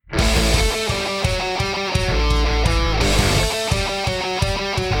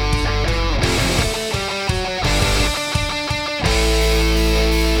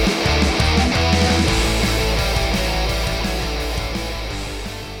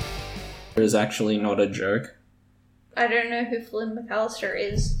It is actually not a joke. I don't know who Flynn McAllister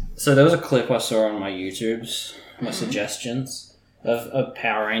is. So there was a clip I saw on my YouTubes, my suggestions, of a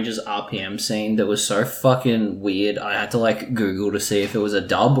Power Rangers RPM scene that was so fucking weird, I had to, like, Google to see if it was a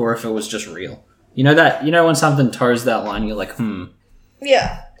dub or if it was just real. You know when something toes that line, you're like,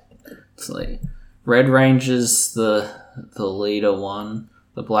 Yeah. It's like, Red Ranger's the leader one,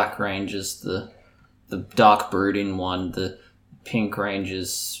 the Black Ranger's the Dark Brooding one, the Pink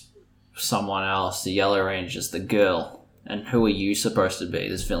Ranger's someone else, the Yellow Ranger's the girl. And who are you supposed to be?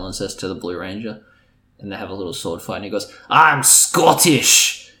 This villain says to the Blue Ranger. And they have a little sword fight and he goes, I'm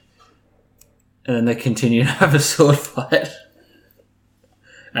Scottish! And then they continue to have a sword fight.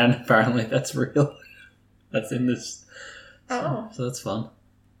 And apparently that's real. That's in this. Oh. So that's fun.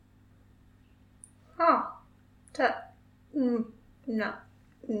 Huh. No.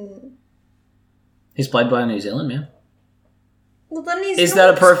 He's played by a New Zealand man. Well, then he's Is not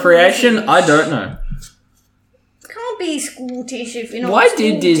that appropriation? Scottish. I don't know. Can't be Scottish if you're not Why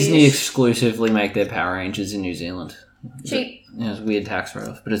did Scottish. Disney exclusively make their Power Rangers in New Zealand? Cheap. Yeah, it's a weird tax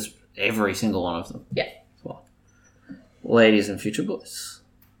write-off, but it's every single one of them. Yeah. Well, ladies and future boys.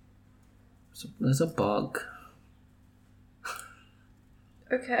 There's a bug.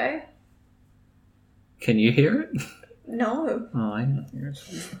 Okay. Can you hear it? No. Oh, I can hear it.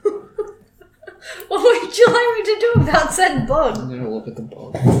 What would you like me to do about said bug? I'm gonna look at the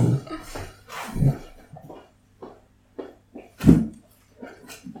bug.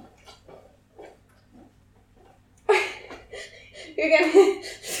 You're gonna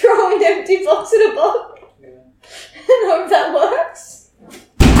throw an empty box at a bug? Yeah. And hope that works?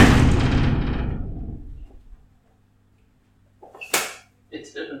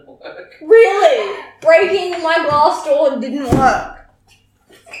 It didn't work. Really? Breaking my glass door didn't work.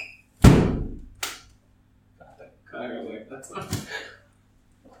 That's not...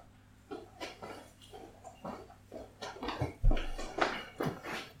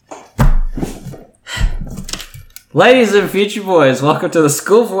 Ladies and future boys, welcome to the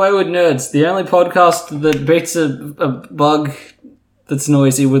School for Wayward Nerds, the only podcast that beats a bug that's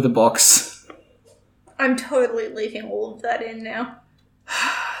noisy with a box. I'm totally leaving all of that in now.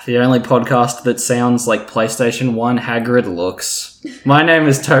 The only podcast that sounds like PlayStation 1 Hagrid looks. My name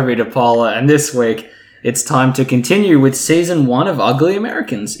is Toby DePaula, and this week it's time to continue with Season 1 of Ugly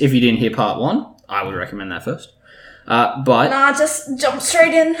Americans. If you didn't hear Part 1, I would recommend that first. But Just jump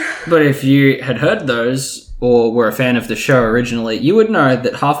straight in. But if you had heard those, or were a fan of the show originally, you would know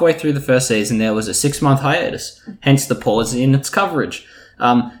that halfway through the first season there was a 6-month hiatus, hence the pause in its coverage.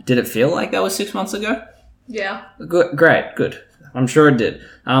 Did it feel like that was 6 months ago? Yeah. Good, great, good. I'm sure it did.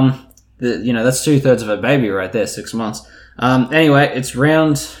 That's 2/3 of a baby right there, 6 months. Anyway, it's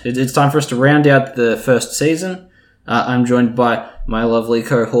time for us to round out the first season. I'm joined by my lovely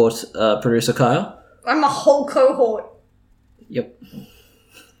cohort, producer Kyle. I'm a whole cohort. Yep.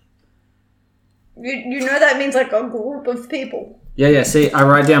 You know that means like a group of people. Yeah, see, I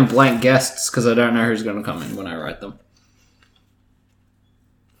write down blank guests because I don't know who's going to come in when I write them.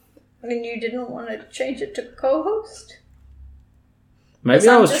 I mean, you didn't want to change it to co-host? Maybe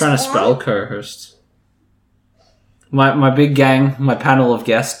I was trying to spell co-host. My big gang, my panel of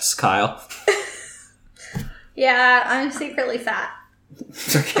guests, Kyle. Yeah, I'm secretly fat.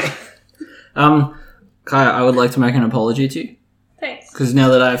 Okay. Kyle, I would like to make an apology to you. Thanks. Because now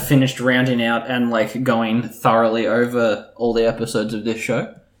that I've finished rounding out and going thoroughly over all the episodes of this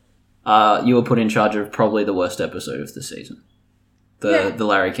show, you were put in charge of probably the worst episode of the season. The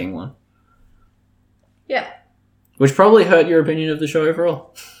Larry King one. Yeah. Which probably hurt your opinion of the show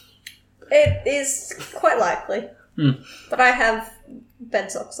overall. It is quite likely. Mm. But I have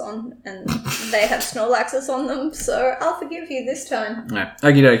bed socks on, and they have Snorlaxes on them, so I'll forgive you this time. Yeah.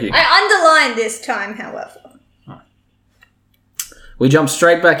 Okie dokie. I underlined this time, however. We jump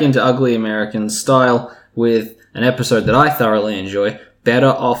straight back into Ugly American style with an episode that I thoroughly enjoy, Better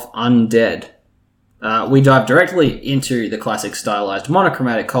Off Undead. We dive directly into the classic stylized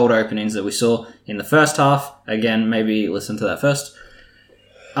monochromatic cold openings that we saw in the first half. Again, maybe listen to that first.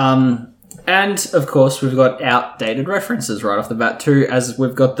 And, of course, we've got outdated references right off the bat too, as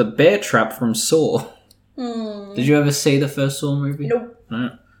we've got the bear trap from Saw. Did you ever see the first Saw movie? Nope.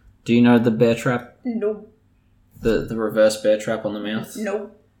 No. Do you know the bear trap? Nope. The reverse bear trap on the mouth?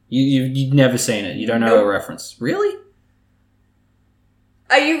 Nope. You've never seen it. You don't know a reference. Really?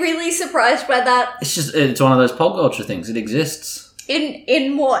 Are you really surprised by that? It's one of those pop culture things. It exists.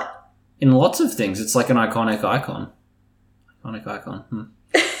 In what? In lots of things. It's like an iconic icon. Iconic icon.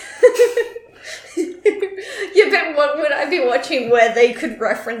 Yeah, but what would I be watching where they could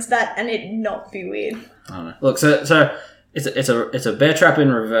reference that and it not be weird? I don't know. Look, so it's a bear trap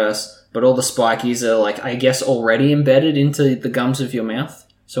in reverse, but all the spikies are like, I guess, already embedded into the gums of your mouth.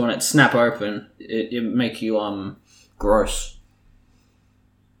 So when it snap open, it make you gross.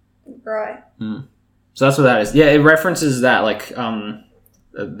 Right. So that's what that is. Yeah, it references that like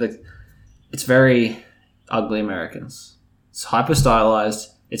it's very ugly Americans. It's hyper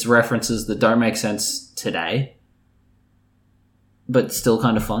stylized. It's references that don't make sense today, but still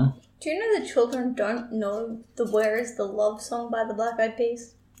kind of fun. Do you know the children don't know the "Where Is the Love" song by the Black Eyed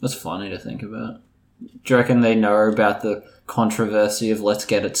Peas? That's funny to think about. Do you reckon they know about the controversy of Let's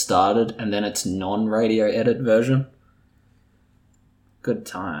Get It Started and then its non-radio edit version? Good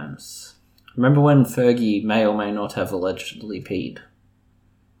times. Remember when Fergie may or may not have allegedly peed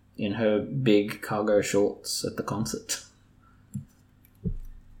in her big cargo shorts at the concert?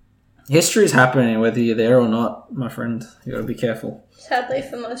 History's happening whether you're there or not, my friend. You gotta be careful. Sadly,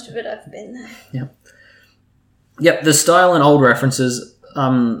 for most of it, I've been there. Yep, the style and old references,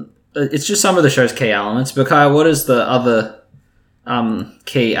 it's just some of the show's key elements. But Kaya, what is the other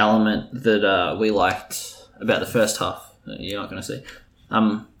key element that we liked about the first half that you're not going to see?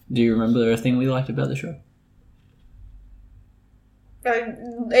 Do you remember a thing we liked about the show?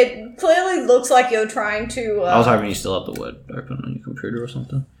 It clearly looks like you're trying to... I was hoping you still had the word open on your computer or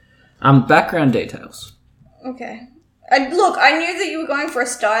something. Background details. Okay. I knew that you were going for a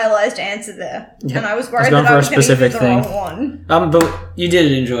stylized answer there. Yeah, and I was worried that I was going to give you the wrong one. But you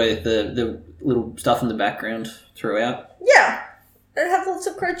did enjoy the little stuff in the background throughout. Yeah. It had lots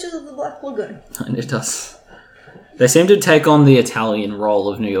of creatures of the Black Lagoon. And it does. They seem to take on the Italian role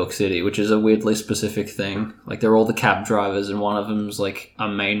of New York City, which is a weirdly specific thing. Like, they're all the cab drivers, and one of them's, like, a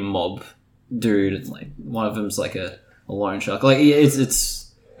main mob dude, and, like, one of them's, like, a loan shark. Like,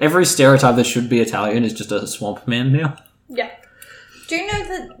 it's... Every stereotype that should be Italian is just a swamp man now. Yeah. Do you know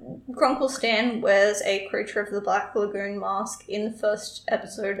that Grunkle Stan wears a Creature of the Black Lagoon mask in the first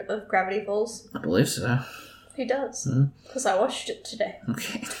episode of Gravity Falls? I believe so. He does. Because I watched it today.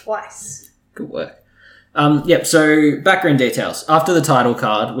 Okay. Twice. Good work. So background details. After the title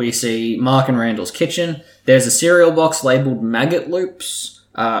card, we see Mark and Randall's kitchen. There's a cereal box labelled Maggot Loops.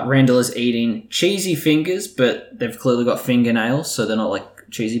 Randall is eating cheesy fingers, but they've clearly got fingernails, so they're not like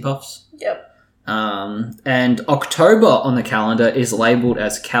cheesy puffs. Yep. And October on the calendar is labelled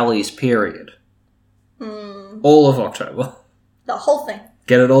as Callie's period. All of October. The whole thing.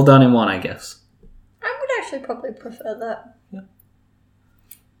 Get it all done in one, I guess. I would actually probably prefer that.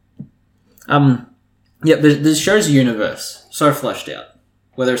 The show's universe, so fleshed out.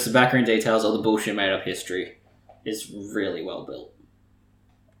 Whether it's the background details or the bullshit made-up history, is really well built.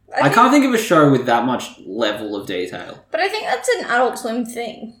 I can't think of a show with that much level of detail. But I think that's an Adult Swim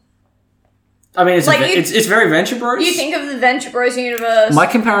thing. I mean, it's very Venture Bros. You think of the Venture Bros universe. My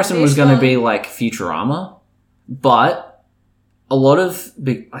comparison was going to be like Futurama, but a lot of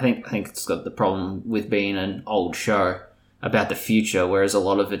I think it's got the problem with being an old show about the future, whereas a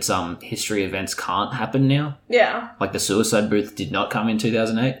lot of its history events can't happen now. Yeah. Like the Suicide Booth did not come in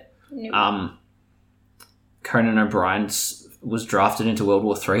 2008. Nope. Conan O'Brien was drafted into World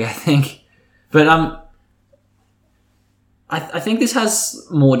War III, I think. But I think this has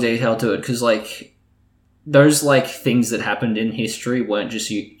more detail to it, because like those like things that happened in history weren't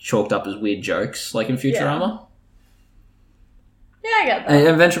just chalked up as weird jokes, like in Futurama. Yeah, I get that.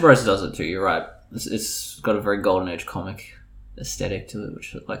 And Venture Bros does it too. You're right. It's got a very Golden Age comic aesthetic to it,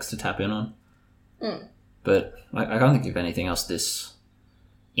 which it likes to tap in on. But I can't think of anything else this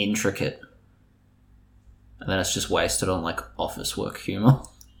intricate. And then it's just wasted on like office work humor.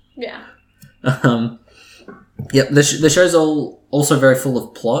 Yeah. The show's also very full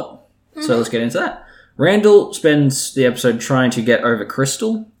of plot. So let's get into that. Randall spends the episode trying to get over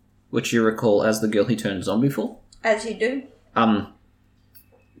Crystal, which you recall as the girl he turned zombie for. As you do.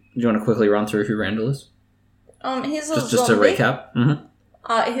 Do you want to quickly run through who Randall is? He's a just to recap.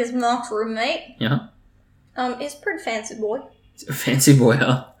 Mm-hmm. He's Mark's roommate. Yeah. He's a pretty fancy boy. He's a fancy boy,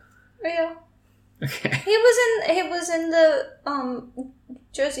 huh? Yeah. Okay. He was in the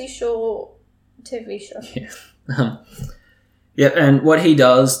Jersey Shore TV show. Yeah. And what he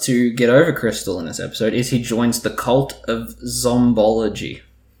does to get over Crystal in this episode is he joins the cult of zombology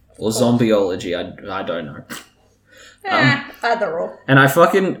or zombieology. I don't know. Either or. And I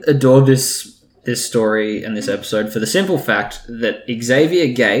fucking adore this story and this episode for the simple fact that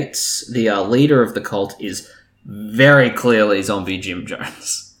Xavier Gates, the leader of the cult, is very clearly zombie Jim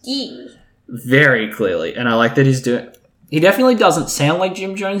Jones. Yeah. Very clearly. And I like that he's doing... He definitely doesn't sound like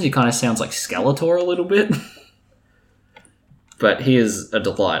Jim Jones. He kind of sounds like Skeletor a little bit. But he is a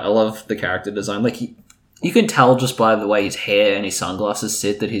delight. I love the character design. Like, you can tell just by the way his hair and his sunglasses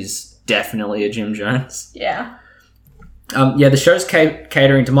sit that he's definitely a Jim Jones. Yeah. The show's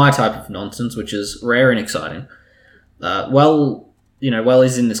catering to my type of nonsense, which is rare and exciting. While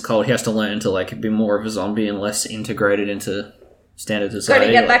he's in this cult, he has to learn to like be more of a zombie and less integrated into standard society. Got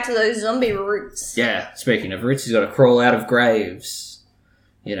to get back to those zombie roots. Yeah, speaking of roots, he's got to crawl out of graves.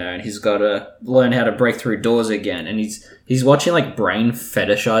 And he's got to learn how to break through doors again. And he's watching like brain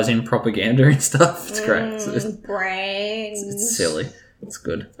fetishizing propaganda and stuff. It's great. Brains. It's silly. It's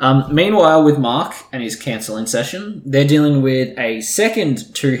good. Meanwhile, with Mark and his cancelling session, they're dealing with a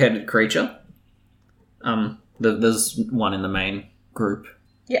second two-headed creature. There's one in the main group.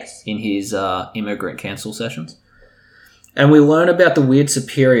 Yes. In his immigrant cancel sessions. And we learn about the weird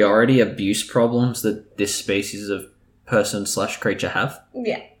superiority abuse problems that this species of person/creature have.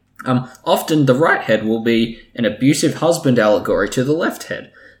 Yeah. Often the right head will be an abusive husband allegory to the left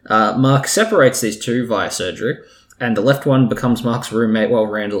head. Mark separates these two via surgery, and the left one becomes Mark's roommate while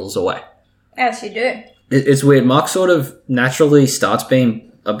Randall is away. As you do. It's weird. Mark sort of naturally starts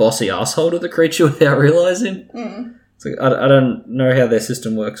being a bossy asshole to the creature without realising. It's like, I don't know how their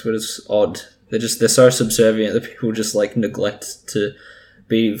system works, but it's odd. They're so subservient that people just like neglect to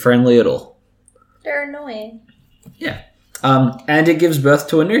be friendly at all. They're annoying. Yeah. And it gives birth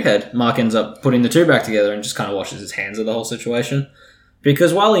to a new head. Mark ends up putting the two back together and just kind of washes his hands of the whole situation.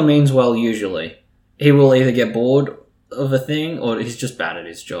 Because while he means well usually, he will either get bored of a thing or he's just bad at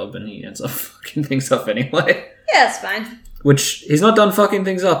his job and he ends up fucking things up anyway. Yeah, it's fine. Which, he's not done fucking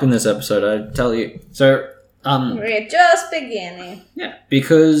things up in this episode, I tell you. So, we're just beginning. Yeah,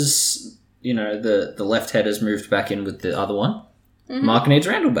 because, the left head has moved back in with the other one. Mm-hmm. Mark needs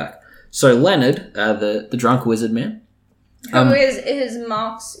Randall back. So Leonard, the drunk wizard man... Who is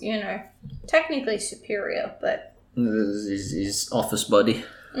Mark's, technically superior, but... His office buddy.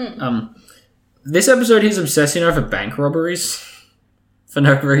 This episode, he's obsessing over bank robberies. For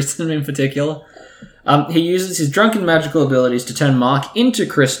no reason in particular. He uses his drunken magical abilities to turn Mark into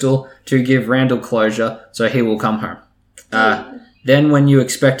Crystal to give Randall closure, so he will come home. Then when you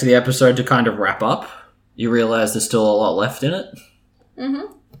expect the episode to kind of wrap up, you realise there's still a lot left in it.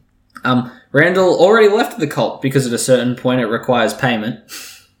 Mm-hmm. Randall already left the cult because at a certain point it requires payment.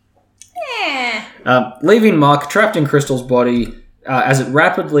 Yeah. Leaving Mark trapped in Crystal's body as it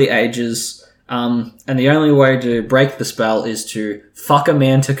rapidly ages, and the only way to break the spell is to fuck a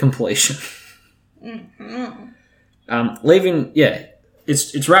man to completion. Mm-hmm.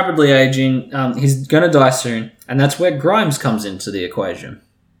 It's rapidly aging. He's gonna die soon, and that's where Grimes comes into the equation.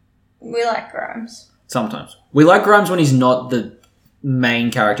 We like Grimes. Sometimes we like Grimes when he's not the main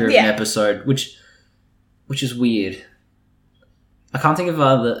character of an episode, which is weird. I can't think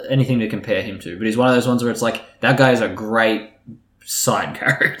of anything to compare him to, but he's one of those ones where it's like, that guy is a great side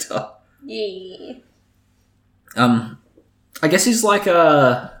character. Yeah. I guess he's like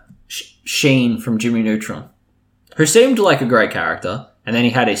a Sheen from Jimmy Neutron, who seemed like a great character, and then he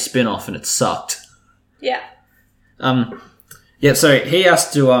had a spin-off and it sucked. Yeah. So he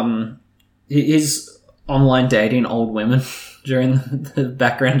has to, he's online dating old women during the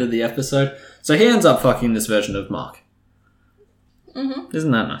background of the episode. So he ends up fucking this version of Mark. Mm-hmm.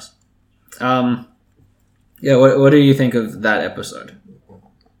 Isn't that nice? What do you think of that episode?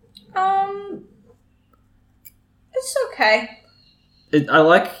 It's okay. I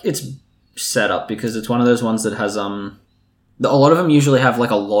like its setup because it's one of those ones that has, a lot of them usually have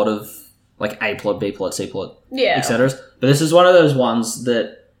like a lot of like A plot, B plot, C plot, etc. But this is one of those ones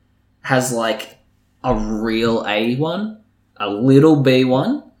that has like a real A one, a little B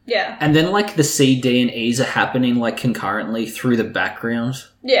one. Yeah. And then, like, the C, D, and E's are happening, like, concurrently through the background.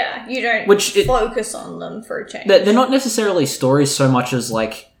 Yeah, you don't focus on them for a change. They're not necessarily stories so much as,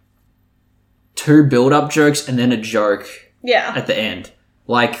 like, two build-up jokes and then a joke at the end.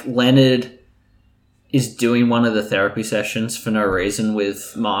 Like, Leonard is doing one of the therapy sessions for no reason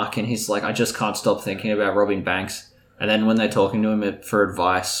with Mark, and he's like, I just can't stop thinking about robbing banks. And then when they're talking to him for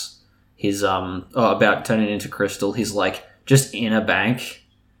advice, he's, about turning into Crystal, he's like, just in a bank.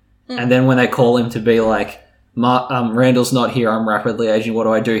 And then when they call him to be like, Randall's not here, I'm rapidly aging, what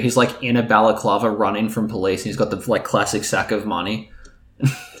do I do? He's like in a balaclava running from police and he's got the like classic sack of money.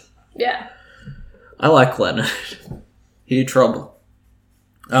 Yeah. I like Leonard. He trouble.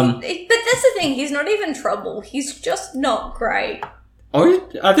 But that's the thing, he's not even trouble. He's just not great.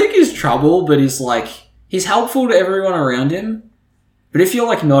 I think he's trouble, but he's helpful to everyone around him. But if you're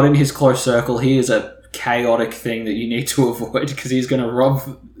like not in his close circle, he is a chaotic thing that you need to avoid because he's going to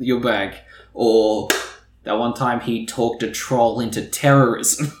rob your bank. Or that one time he talked a troll into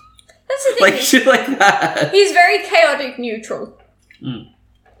terrorism. That's the thing. Like shit like that. He's very chaotic neutral.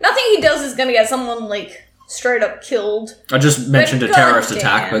 Nothing he does is going to get someone like straight up killed. I just mentioned a terrorist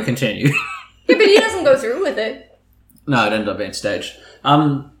attack, but continue. Yeah, but he doesn't go through with it. No, it ended up being staged.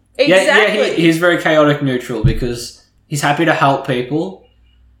 Exactly. He's very chaotic neutral because he's happy to help people,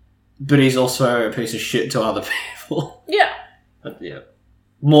 but he's also a piece of shit to other people. Yeah. But, yeah.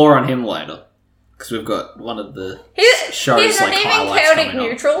 More on him later. Because we've got one of the shows He's not like even highlights chaotic coming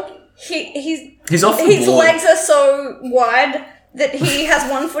up. neutral. He's off the his board. legs are so wide that he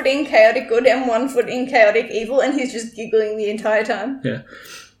has one foot in chaotic good and one foot in chaotic evil, and he's just giggling the entire time. Yeah.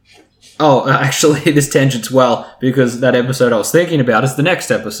 Oh, actually, this tangents well, because that episode I was thinking about is the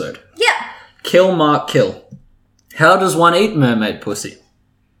next episode. Yeah. Kill, Mark, kill. How does one eat mermaid pussy?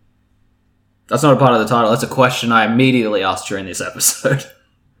 That's not a part of the title. That's a question I immediately asked during this episode.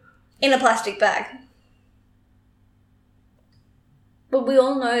 In a plastic bag. But we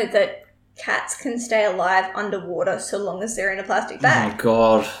all know that cats can stay alive underwater so long as they're in a plastic Oh bag. my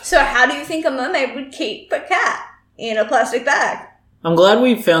god. So how do you think a mermaid would keep a cat in a plastic bag? I'm glad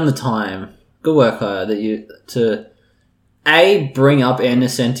we found the time. Good work, Kaya, that you to bring up Anna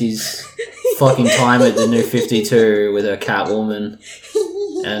Senti's fucking time at the New 52 with her Catwoman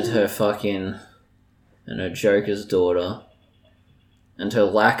and her Joker's daughter and her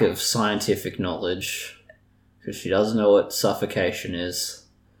lack of scientific knowledge because she doesn't know what suffocation is.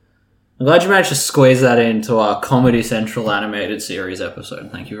 I'm glad you managed to squeeze that into our Comedy Central animated series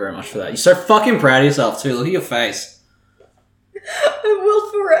episode. Thank you very much for that. You're so fucking proud of yourself too. Look at your face. I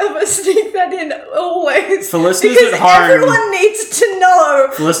will forever sneak that in, always. For listeners because at home, everyone needs to know.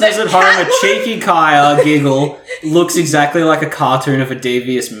 For listeners that at home, a Catwoman- cheeky Kaya giggle looks exactly like a cartoon of a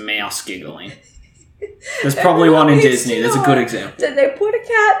devious mouse giggling. There's probably one in Everyone needs Disney. to That's a know good example. that they put a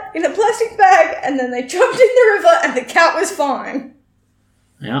cat in a plastic bag and then they jumped in the river and the cat was fine.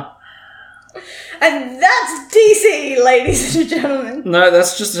 Yeah. And that's DC, ladies and gentlemen. No,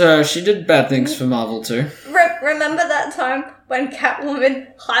 that's just she did bad things for Marvel too. Remember that time when Catwoman,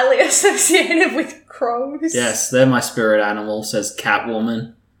 highly associated with crows? Yes, they're my spirit animal, says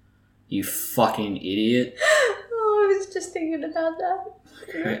Catwoman. You fucking idiot. Oh, I was just thinking about that.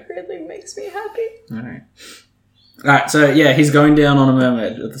 Okay. It really makes me happy. Alright, so yeah, he's going down on a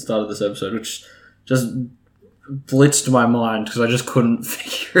mermaid at the start of this episode, which just blitzed my mind because I just couldn't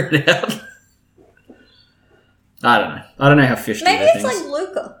figure it out. I don't know how fish do Maybe their it's things. like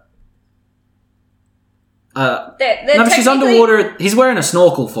Luca. No, They're but she's technically- underwater. He's wearing a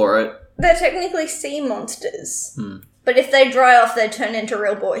snorkel for it. They're technically sea monsters. Hmm. But if they dry off, they turn into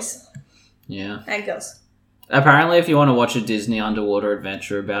real boys Yeah. and girls. Apparently, if you want to watch a Disney underwater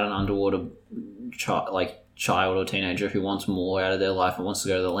adventure about an underwater child or teenager who wants more out of their life and wants to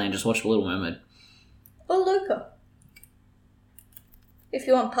go to the land, just watch The Little Mermaid. Or Luca. If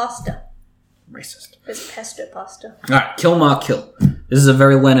you want pasta. Racist. There's pesto pasta. Alright, Kill, Mark, kill. This is a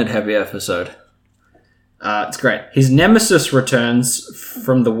very Leonard-heavy episode. It's great. His nemesis returns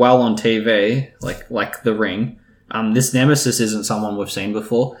from the well on TV, like The Ring. This nemesis isn't someone we've seen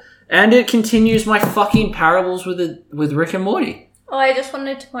before. And it continues my fucking parables with Rick and Morty. Oh, I just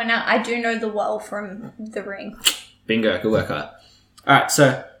wanted to point out, I do know the well from The Ring. Bingo, good work, Kyle. Alright,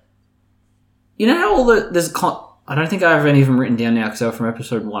 so... You know how I don't think I have any of them written down now because they were from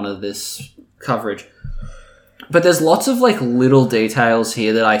episode 1 of this coverage. But there's lots of, little details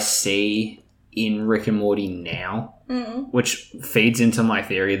here that I see in Rick and Morty now, which feeds into my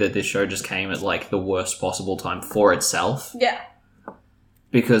theory that this show just came at, the worst possible time for itself. Yeah.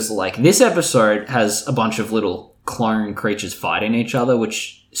 Because, this episode has a bunch of little clone creatures fighting each other,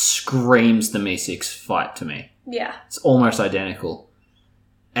 which screams the Mi-6 fight to me. Yeah. It's almost identical.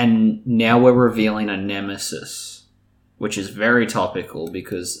 And now we're revealing a nemesis, which is very topical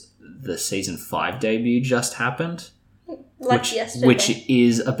because the season 5 debut just happened. Yesterday. Which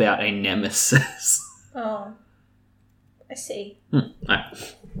is about a nemesis. Oh. I see. Right.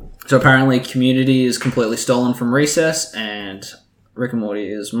 So apparently Community is completely stolen from Recess, and Rick and Morty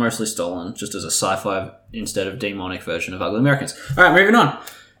is mostly stolen just as a sci-fi instead of demonic version of Ugly Americans. Alright, moving on.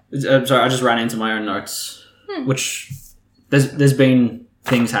 Sorry, I just ran into my own notes, which there's been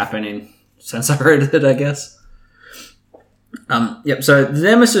things happening since I read it, I guess. So the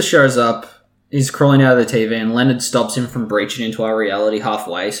nemesis shows up. He's crawling out of the TV, and Leonard stops him from breaching into our reality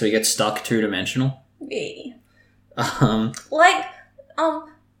halfway, so he gets stuck two-dimensional. Yeah. Um,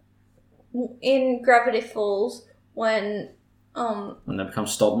 in Gravity Falls, when they become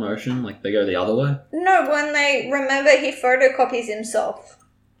stop motion, they go the other way. No, when they remember he photocopies himself.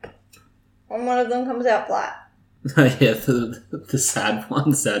 And one of them comes out flat. Yeah, the sad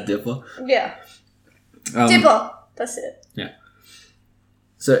one, Sad Dipper. Yeah. Dipper. That's it.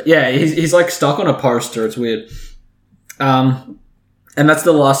 So, yeah, he's stuck on a poster. It's weird. And that's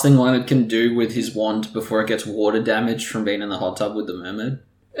the last thing Leonard can do with his wand before it gets water damaged from being in the hot tub with the mermaid.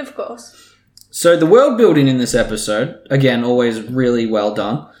 Of course. So the world building in this episode, again, always really well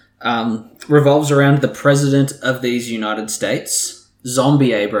done, revolves around the President of these United States,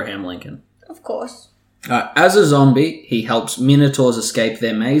 Zombie Abraham Lincoln. Of course. As a zombie, he helps minotaurs escape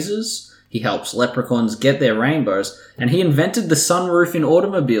their mazes, he helps leprechauns get their rainbows, and he invented the sunroof in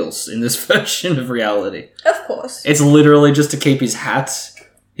automobiles in this version of reality. Of course. It's literally just to keep his hat,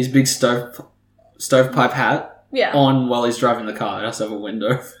 his big stovepipe hat, on while he's driving the car. He has to have a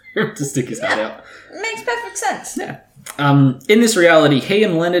window for him to stick his hat out. Makes perfect sense. Yeah. In this reality, he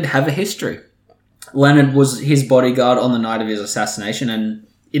and Leonard have a history. Leonard was his bodyguard on the night of his assassination and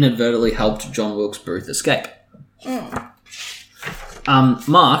inadvertently helped John Wilkes Booth escape.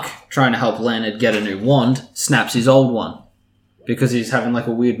 Mark, trying to help Leonard get a new wand, snaps his old one because he's having like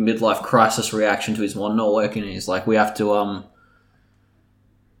a weird midlife crisis reaction to his wand not working, and he's like, we have to, I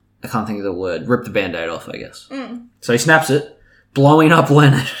can't think of the word, rip the Band-Aid off, I guess. So he snaps it, blowing up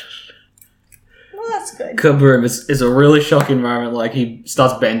Leonard. Well, that's good. Kaboom. It's a really shocking moment. Like, he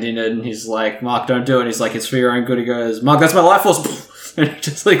starts bending it, and he's like, Mark, don't do it. And he's like, it's for your own good. He goes, Mark, that's my life force. And it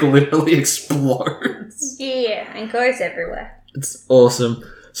just, like, literally explodes. Yeah, and goes everywhere. It's awesome.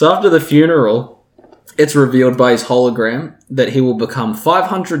 So after the funeral, it's revealed by his hologram that he will become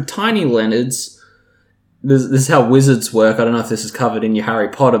 500 tiny Leonards. This is how wizards work. I don't know if this is covered in your Harry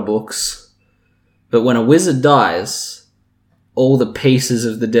Potter books. But when a wizard dies, all the pieces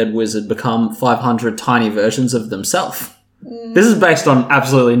of the dead wizard become 500 tiny versions of themselves. This is based on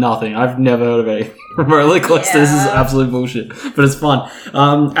absolutely nothing. I've never heard of anything remotely close to this. This is absolute bullshit. But it's fun.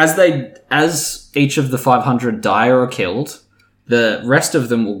 As each of the 500 die or are killed, the rest of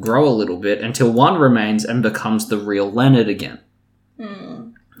them will grow a little bit until one remains and becomes the real Leonard again.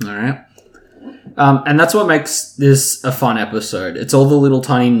 Alright? And that's what makes this a fun episode. It's all the little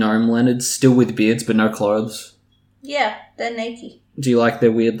tiny gnome Leonards, still with beards but no clothes. Yeah, they're naked. Do you like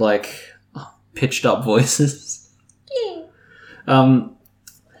their weird, like, pitched up voices? Yeah.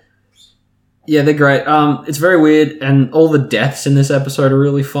 Yeah, they're great. It's very weird, and all the deaths in this episode are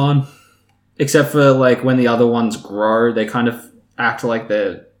really fun. Except for, like, when the other ones grow, they kind of act like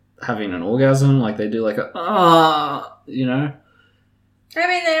they're having an orgasm. Like, they do, like, you know? I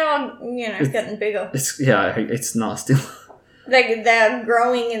mean, they are, getting bigger. It's nasty. They're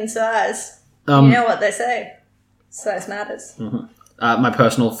growing in size. You know what they say. Size matters. My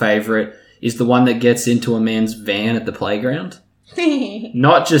personal favourite is the one that gets into a man's van at the playground.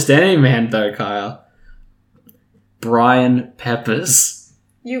 Not just any man, though, Kyle. Brian Peppers.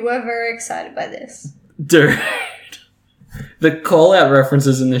 You were very excited by this. Dude. The call-out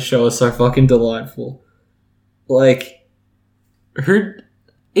references in this show are so fucking delightful. Like,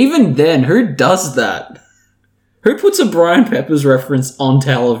 even then, who does that? Who puts a Brian Peppers reference on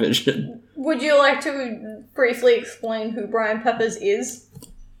television? Would you like to briefly explain who Brian Peppers is?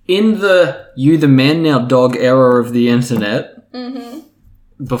 In the "you the man now dog" era of the internet,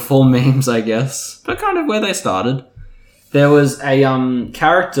 before memes, I guess, but kind of where they started, there was a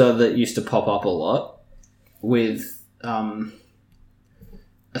character that used to pop up a lot with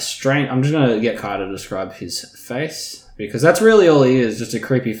a strange... I'm just going to get Kyle to describe his face, because that's really all he is, just a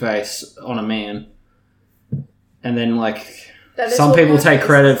creepy face on a man. And then, like, some people take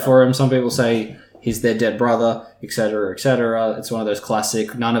credit for him, some people say he's their dead brother, etc., etc. It's one of those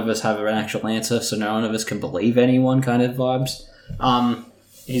classic, none of us have an actual answer, so none of us can believe anyone kind of vibes.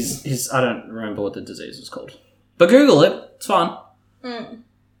 He's I don't remember what the disease is called. But Google it, it's fun.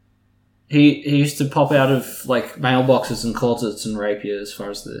 He used to pop out of, like, mailboxes and closets and rapier as far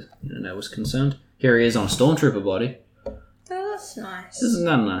as the internet was concerned. Here he is on a Stormtrooper body. Oh, that's nice. Isn't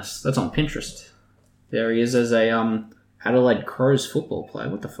that nice? That's on Pinterest. There he is as a Adelaide Crows football player.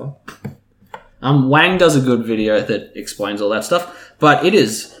 What the fuck? Wang does a good video that explains all that stuff, but it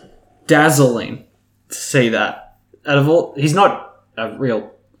is dazzling to see that. Out of all, he's not a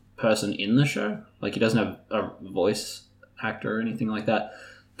real person in the show. Like, he doesn't have a voice actor or anything like that.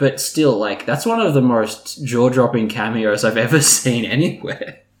 But still, like, that's one of the most jaw-dropping cameos I've ever seen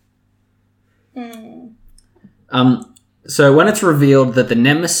anywhere. So when it's revealed that the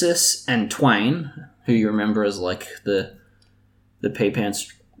Nemesis and Twain, who you remember as, like, the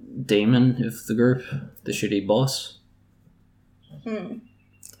pee-pants demon of the group, the shitty boss,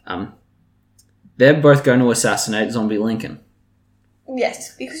 they're both going to assassinate Zombie Lincoln.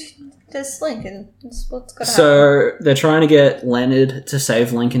 Yes, because there's Lincoln. That's what's got to happen. So they're trying to get Leonard to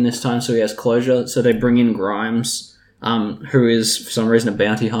save Lincoln this time so he has closure. So they bring in Grimes, who is, for some reason, a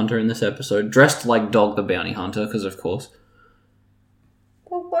bounty hunter in this episode, dressed like Dog the Bounty Hunter, because of course.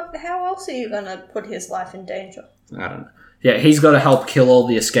 Well, how else are you going to put his life in danger? I don't know. Yeah, he's got to help kill all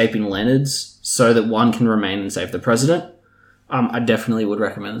the escaping Leonards so that one can remain and save the president. I definitely would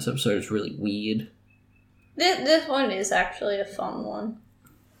recommend this episode. It's really weird. This one is actually a fun one.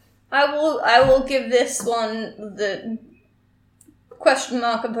 I will give this one the question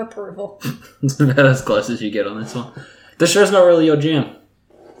mark of approval. It's about as close as you get on this one. The show's not really your jam.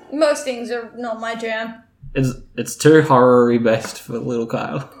 Most things are not my jam. It's too horror-y based for little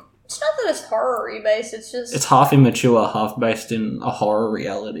Kyle. It's not that it's horror-y based, it's just... It's half immature, half based in a horror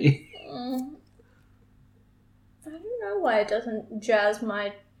reality. I don't know why it doesn't jazz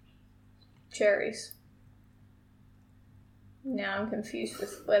my cherries. Now I'm confused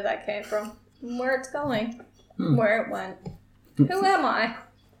with where that came from. Where it's going. Where it went. Who am I?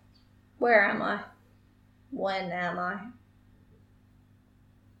 Where am I? When am I?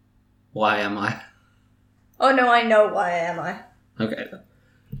 Why am I? Oh no, I know why am I. Okay.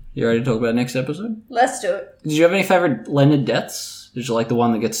 You ready to talk about next episode? Let's do it. Did you have any favourite Leonard deaths? Did you like the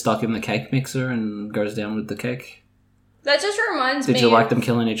one that gets stuck in the cake mixer and goes down with the cake? That just reminds me Did you like them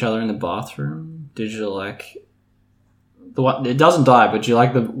killing each other in the bathroom? Did you like... the one? It doesn't die, but do you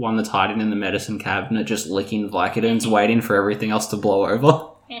like the one that's hiding in the medicine cabinet just licking Vicodins, waiting for everything else to blow over?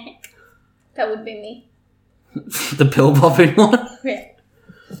 That would be me. The pill popping one? Yeah.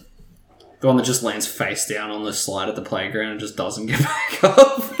 The one that just lands face down on the slide at the playground and just doesn't get back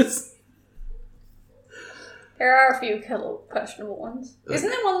up. There are a few questionable ones. Isn't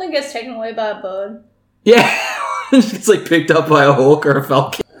there one that gets taken away by a bird? Yeah. It's like picked up by a hawk or a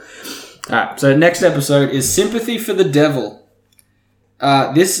falcon. Alright, so next episode is Sympathy for the Devil.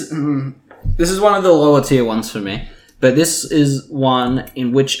 This is one of the lower tier ones for me. But this is one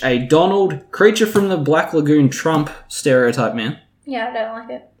in which a Donald, creature from the Black Lagoon Trump stereotype man, Yeah, I don't like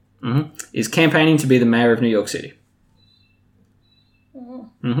it. is campaigning to be the mayor of New York City.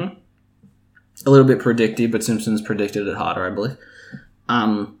 A little bit predictive, but Simpsons predicted it harder, I believe.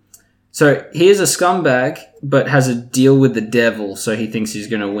 So he is a scumbag, but has a deal with the devil, so he thinks he's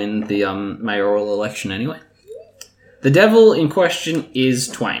going to win the mayoral election anyway. The devil in question is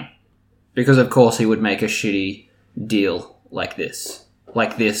Twain, because of course he would make a shitty deal like this.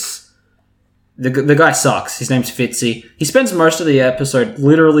 The guy sucks. His name's Fitzy. He spends most of the episode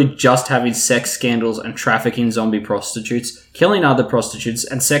literally just having sex scandals and trafficking zombie prostitutes, killing other prostitutes,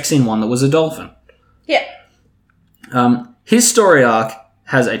 and sexing one that was a dolphin. Yeah. His story arc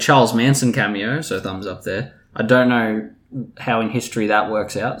has a Charles Manson cameo, so thumbs up there. I don't know how in history that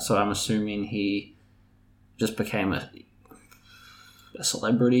works out, so I'm assuming he just became a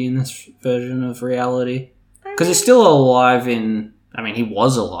celebrity in this version of reality. Because he's still alive he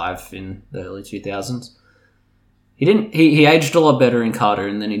was alive in the early 2000s. He aged a lot better in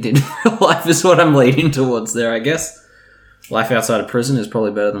cartoon than he did in real life, is what I'm leading towards there, I guess. Life outside of prison is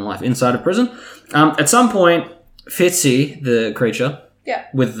probably better than life inside of prison. At some point, Fitzy, the creature,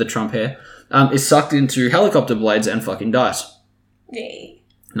 with the Trump hair, is sucked into helicopter blades and fucking dies. Yay.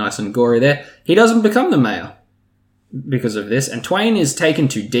 Nice and gory there. He doesn't become the mayor because of this, and Twain is taken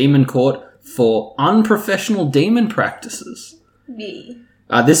to demon court for unprofessional demon practices. Yay.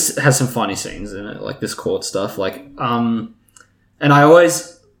 This has some funny scenes in it, like this court stuff. Twain's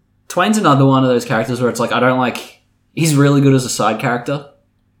another one of those characters where it's like, I don't like, he's really good as a side character.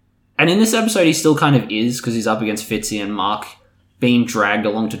 And in this episode, he still kind of is, because he's up against Fitzy and Mark being dragged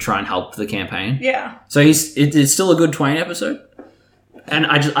along to try and help the campaign. Yeah. So it's still a good Twain episode. And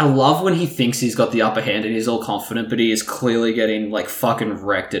I love when he thinks he's got the upper hand and he's all confident, but he is clearly getting, like, fucking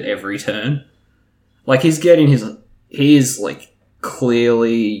wrecked at every turn. Like, he is, like,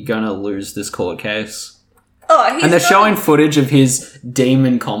 clearly gonna lose this court case. Oh, and they're showing footage of his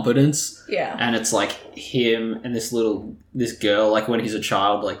demon competence. Yeah. And it's like him and this girl, like when he's a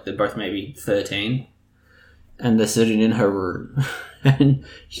child, like they're both maybe 13. And they're sitting in her room. And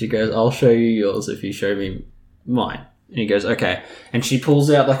she goes, I'll show you yours if you show me mine. And he goes, okay. And she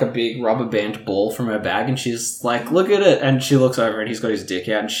pulls out like a big rubber band ball from her bag and she's like, look at it. And she looks over and he's got his dick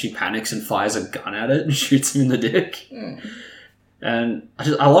out and she panics and fires a gun at it and shoots him in the dick. And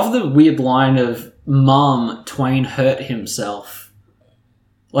I love the weird line of, Mum, Twain hurt himself.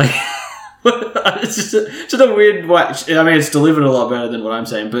 Like, it's just a weird way. I mean, it's delivered a lot better than what I'm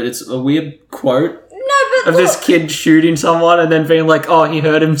saying, but it's a weird quote of this kid shooting someone and then being like, oh, he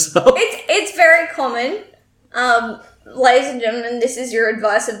hurt himself. It's very common. Ladies and gentlemen, this is your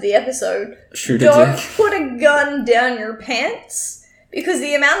advice of the episode. Don't put a gun down your pants. Because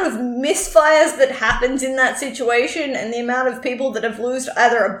the amount of misfires that happens in that situation and the amount of people that have lost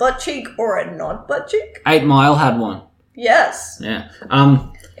either a butt cheek or a not butt cheek. 8 Mile had one. Yes. Yeah.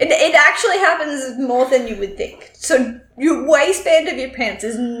 It actually happens more than you would think. So your waistband of your pants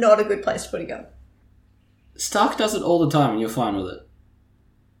is not a good place to put a gun. Stark does it all the time and you're fine with it.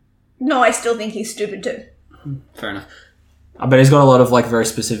 No, I still think he's stupid too. Fair enough. I bet he's got a lot of, like, very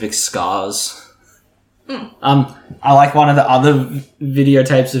specific scars. I like one of the other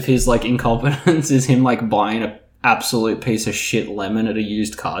videotapes of his, like, incompetence is him, like, buying an absolute piece of shit lemon at a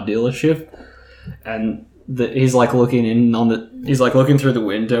used car dealership. And he's, like, looking through the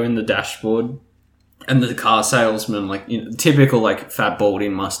window in the dashboard. And the car salesman, like, typical, like, fat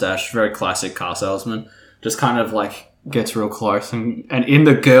balding mustache, very classic car salesman, just kind of, like, gets real close. And in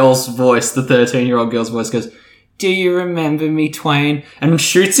the girl's voice, the 13-year-old girl's voice goes, "Do you remember me, Twain?" And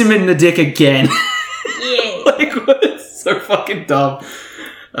shoots him in the dick again. Yeah. Like, what? It's so fucking dumb.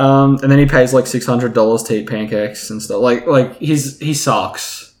 And then he pays, like, $600 to eat pancakes and stuff. Like, he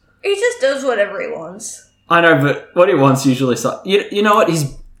sucks. He just does whatever he wants. I know, but what he wants usually sucks. You know what?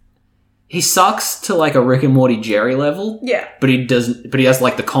 He sucks to, like, a Rick and Morty Jerry level. Yeah. But he has,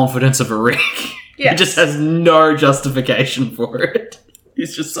 like, the confidence of a Rick. Yes. He just has no justification for it.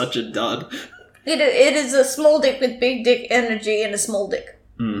 He's just such a dud. It is a small dick with big dick energy and a small dick.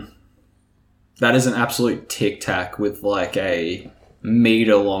 That is an absolute tic-tac with, like, a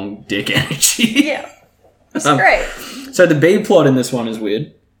meter-long dick energy. Yeah. It's great. So the B plot in this one is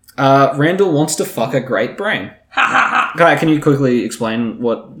weird. Randall wants to fuck a great brain. Ha ha ha. Guy, can you quickly explain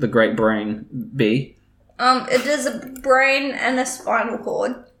what the great brain be? It is a brain and a spinal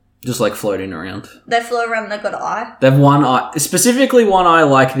cord. Just, like, floating around. They float around and they've got an eye. They have one eye. Specifically one eye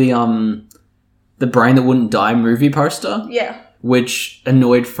like the Brain That Wouldn't Die movie poster. Yeah. Which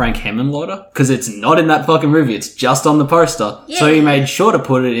annoyed Frank Henenlotter. Because it's not in that fucking movie. It's just on the poster. Yeah. So he made sure to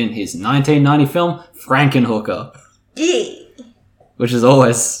put it in his 1990 film, Frankenhooker. Yeah. Which is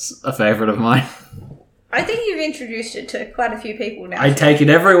always a favourite of mine. I think you've introduced it to quite a few people now. I take it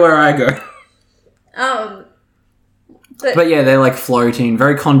everywhere I go. But yeah, they're, like, floating,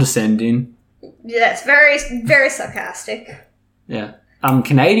 very condescending. Yeah, it's very, very sarcastic. Yeah.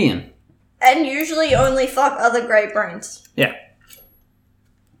 Canadian. And usually only fuck other great brains. Yeah.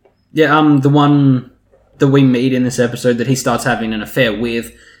 Yeah, the one that we meet in this episode that he starts having an affair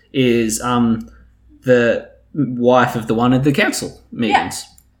with is, the wife of the one at the council meetings.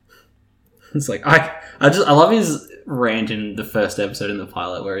 Yeah. It's like, I love his rant in the first episode in the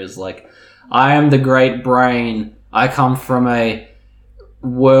pilot where he's like, "I am the great brain. I come from a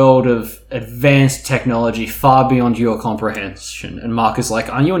world of advanced technology far beyond your comprehension." And Mark is like,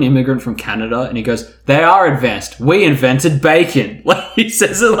 "Aren't you an immigrant from Canada?" And he goes, "They are advanced. We invented bacon." Like, he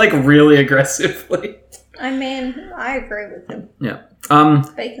says it, like, really aggressively. I mean, I agree with him. Yeah.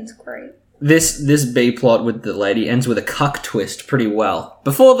 Bacon's great. This B plot with the lady ends with a cuck twist pretty well.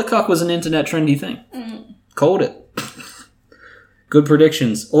 Before the cuck was an internet trendy thing. Called it. Good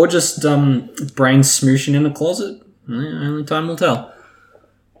predictions. Or just brain smooshing in the closet. Only time will tell.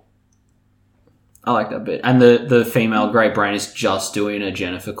 I like that bit. And the female great brain is just doing a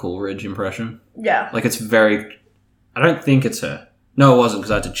Jennifer Coolidge impression. Yeah. Like, it's very... I don't think it's her. No, it wasn't,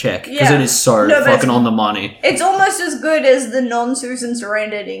 because I had to check. Because it is so fucking on the money. It's almost as good as the non-Susan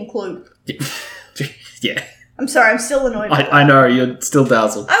Sarandon in Clue. Yeah. I'm sorry, I'm still annoyed. I know, you're still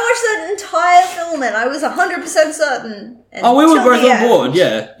dazzled. I watched that entire film and I was 100% certain. Oh, we were both on board,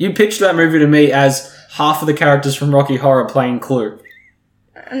 yeah. You pitched that movie to me as half of the characters from Rocky Horror playing Clue.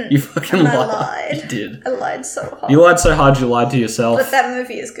 You fucking lied. You did. I lied so hard. You lied so hard you lied to yourself. But that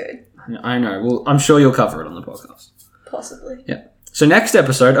movie is good. I know. Well, I'm sure you'll cover it on the podcast. Possibly. Yeah. So next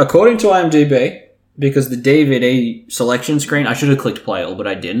episode, according to IMDb, because the DVD selection screen, I should have clicked play all, but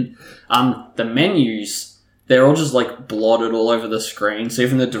I didn't. The menus, they're all just, like, blotted all over the screen, so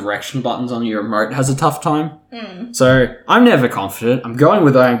even the direction buttons on your remote has a tough time. So I'm never confident. I'm going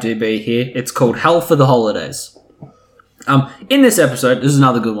with IMDb here. It's called Hell for the Holidays. In this episode, this is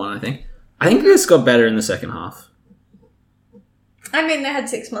another good one, I think. I think this got better in the second half. I mean, they had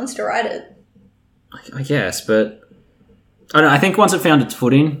 6 months to write it. I guess, but I don't know, I think once it found its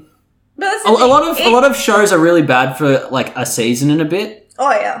footing, but a lot of shows are really bad for, like, a season and a bit.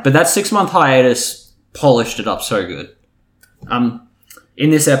 Oh yeah. But that 6-month hiatus polished it up so good. In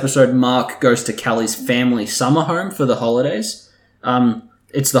this episode, Mark goes to Callie's family summer home for the holidays.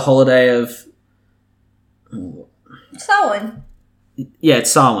 It's the holiday of Samhain. Yeah,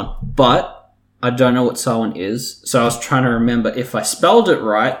 it's Samhain, but I don't know what Samhain is, so I was trying to remember if I spelled it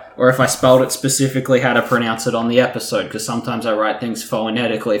right, or if I spelled it specifically how to pronounce it on the episode, because sometimes I write things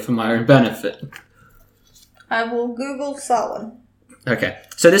phonetically for my own benefit. I will Google Samhain. Okay,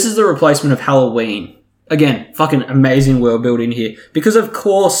 so this is the replacement of Halloween. Again, fucking amazing world building here. Because of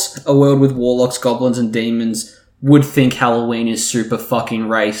course a world with warlocks, goblins, and demons would think Halloween is super fucking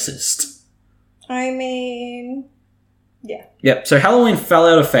racist. I mean... yeah. Yep, so Halloween fell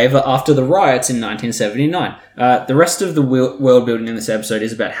out of favour after the riots in 1979. The rest of the world building in this episode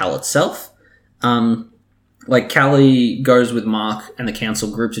is about Hell itself. like Callie goes with Mark and the council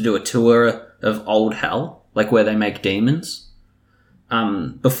group to do a tour of Old Hell, like where they make demons.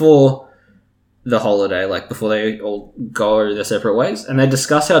 Before the holiday, like before they all go their separate ways, and they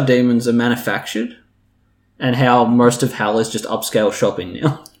discuss how demons are manufactured and how most of Hell is just upscale shopping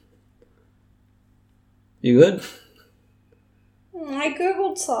now. You good? I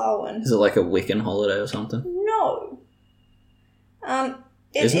googled Samhain. Is it like a Wiccan holiday or something? No.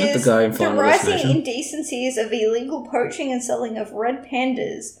 Isn't it the guy in Final The rising Destination? indecencies of illegal poaching and selling of red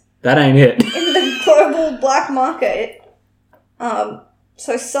pandas That ain't it. in the global black market.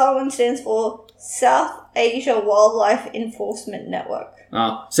 So Samhain stands for South Asia Wildlife Enforcement Network.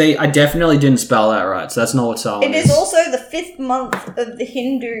 Oh, see, I definitely didn't spell that right, so that's not what Samhain It is also the 5th month of the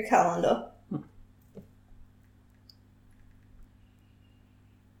Hindu calendar.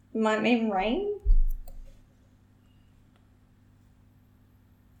 Might mean rain?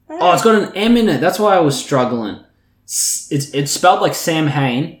 Oh, it's got an M in it. That's why I was struggling. It's spelled like Sam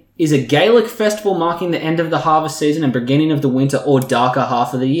Hain. Is a Gaelic festival marking the end of the harvest season and beginning of the winter or darker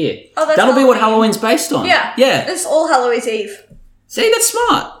half of the year. Oh, that's That'll be what Halloween's based on. Yeah. Yeah. It's All Hallows Eve. See, that's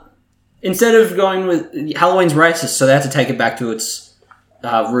smart. Instead of going with... Halloween's racist, so they had to take it back to its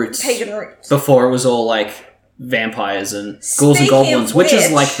roots. Pagan roots. Before it was all like vampires and ghouls and Speaking goblins, of which is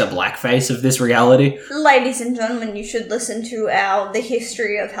which- like the blackface of this reality. Ladies and gentlemen, you should listen to The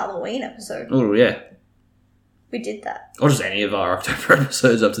History of Halloween episode. Oh, yeah. We did that. Or just any of our October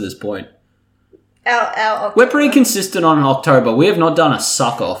episodes up to this point. Our We're pretty consistent on October. We have not done a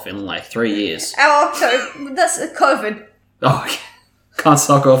suck-off in like 3 years. Our October... That's COVID. Oh, okay. Can't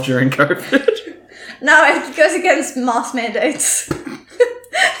suck off during COVID. No, it goes against mask mandates.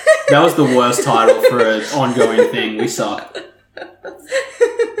 That was the worst title for an ongoing thing. We suck.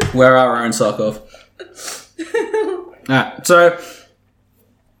 We're our own suck-off. Alright, so...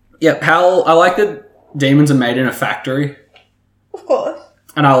 Yeah, Hal... I like that demons are made in a factory. Of course.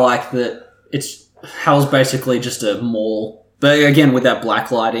 And I like that Hell's basically just a mall. But again, with that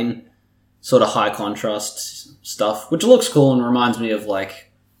black lighting, sort of high contrast stuff, which looks cool and reminds me of like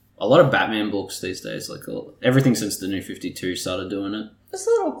a lot of Batman books these days. Like everything since the New 52 started doing it. It's a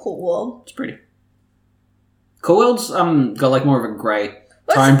little cool world. It's pretty. Cool World's got like more of a grey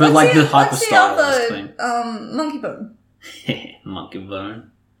tone, but like the hyper style is clean. Monkey Bone. Monkey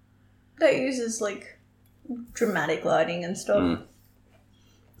Bone. That uses like dramatic lighting and stuff.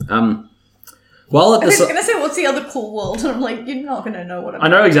 Well, at I the was going to say, what's the other cool world? And I'm like, you're not going to know what I'm I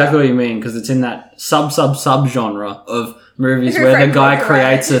know exactly what you mean, because it's in that sub genre of movies where the guy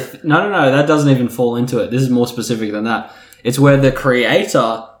creates No, that doesn't even fall into it. This is more specific than that. It's where the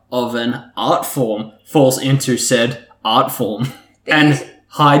creator of an art form falls into said art form and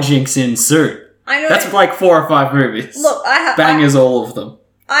hijinks ensue. I know. That's like 4 or 5 movies. Look, Bangers all of them.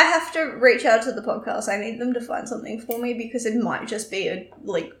 I have to reach out to the podcast. I need them to find something for me because it might just be a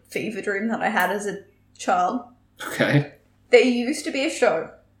like fever dream that I had as a child. Okay. There used to be a show.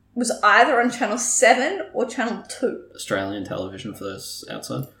 It was either on Channel 7 or Channel 2. Australian television for those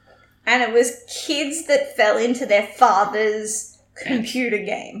outside. And it was kids that fell into their father's computer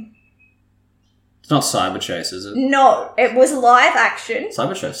game. It's not Cyber Chase, is it? No, it was live action.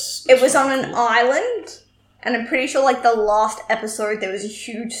 Cyber Chase. It was on an island. And I'm pretty sure, like, the last episode, there was a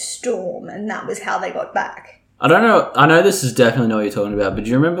huge storm, and that was how they got back. I don't know. I know this is definitely not what you're talking about, but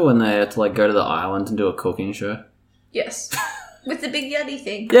do you remember when they had to, like, go to the island and do a cooking show? Yes. With the big yeti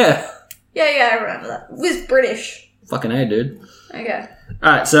thing. Yeah. Yeah, I remember that. It was British. Fucking A, dude. Okay.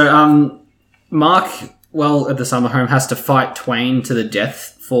 Alright, so, Mark, well, at the summer home, has to fight Twain to the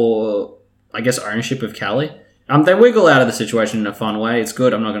death for, I guess, ownership of Callie. They wiggle out of the situation in a fun way. It's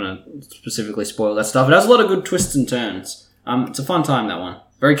good. I'm not going to specifically spoil that stuff. It has a lot of good twists and turns. It's a fun time, that one.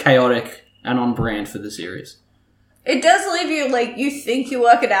 Very chaotic and on brand for the series. It does leave you, like, you think you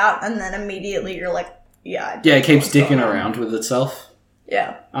work it out, and then immediately you're like, yeah. Yeah, it keeps dicking around with itself.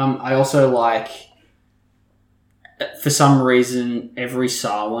 Yeah. I also like, for some reason, every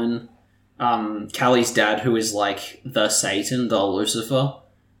Samhain, Callie's dad, who is like the Satan, the Lucifer,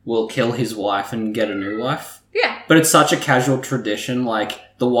 will kill his wife and get a new wife. Yeah. But it's such a casual tradition,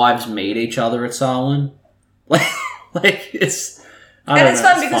 like, the wives meet each other at Samhain. Like it's... And it's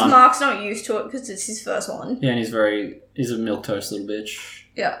fun because Mark's not used to it because it's his first one. Yeah, and he's a milquetoast little bitch.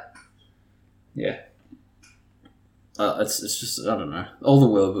 Yeah. Yeah. It's just, I don't know. All the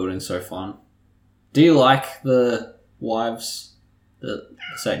world building's so fun. Do you like the wives that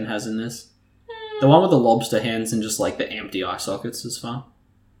Satan has in this? The one with the lobster hands and just, like, the empty eye sockets is fun.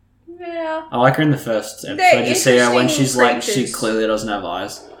 Yeah. I like her in the first episode. You see her when she's like, she clearly doesn't have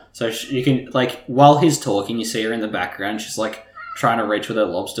eyes. So you can, like, while he's talking, you see her in the background. She's like trying to reach with her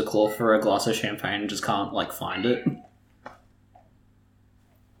lobster claw for a glass of champagne and just can't, like, find it.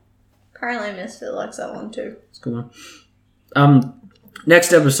 Apparently Misfit likes that one too. It's a good one.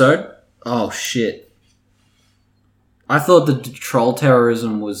 Next episode. Oh, shit. I thought the troll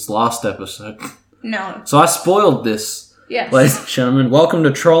terrorism was last episode. No. So I spoiled this. Yes. Ladies and gentlemen, welcome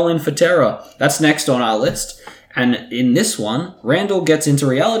to Trolling for Terror. That's next on our list. And in this one, Randall gets into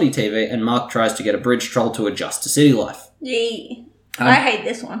reality TV and Mark tries to get a bridge troll to adjust to city life. Yeah. I hate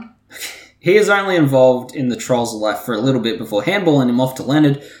this one. He is only involved in the troll's life for a little bit before handballing him off to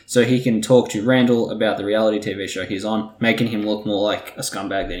Leonard so he can talk to Randall about the reality TV show he's on, making him look more like a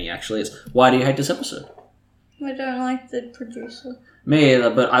scumbag than he actually is. Why do you hate this episode? I don't like the producer. Me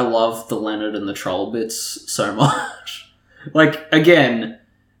either, but I love the Leonard and the troll bits so much. Like, again,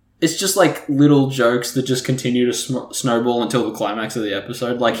 it's just like little jokes that just continue to snowball until the climax of the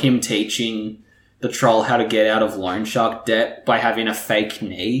episode. Like him teaching the troll how to get out of loan shark debt by having a fake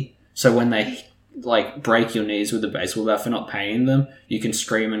knee. So when they, like, break your knees with a baseball bat for not paying them, you can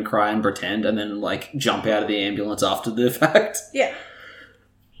scream and cry and pretend and then, like, jump out of the ambulance after the fact. Yeah.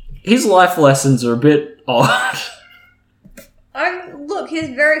 His life lessons are a bit odd. Look, he's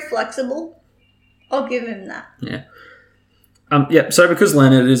very flexible. I'll give him that. Yeah. So because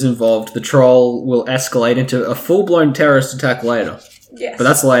Leonard is involved, the troll will escalate into a full-blown terrorist attack later. Yes. But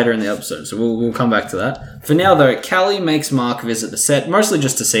that's later in the episode, so we'll come back to that. For now, though, Callie makes Mark visit the set, mostly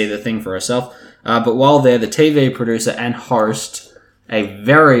just to see the thing for herself. But while there, the TV producer and host, a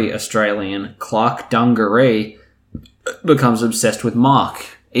very Australian Clark Dungaree, becomes obsessed with Mark,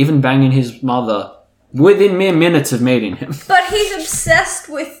 even banging his mother within mere minutes of meeting him. But he's obsessed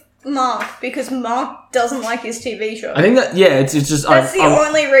with Mark because Mark doesn't like his TV show. I think that, yeah, it's just... That's the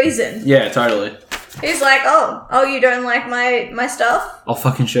only reason. Yeah, totally. He's like, oh, you don't like my stuff? I'll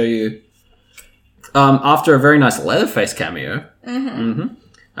fucking show you. After a very nice Leatherface cameo,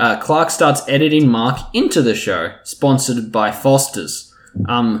 Clark starts editing Mark into the show, sponsored by Foster's.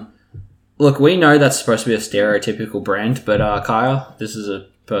 Look, we know that's supposed to be a stereotypical brand, but Kaya, this is a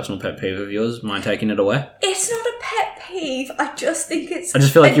personal pet peeve of yours. Mind taking it away? It's not a pet peeve. I just think it's I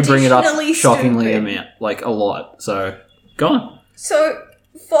just feel like you bring it up shockingly stupid. A lot. So, go on. So,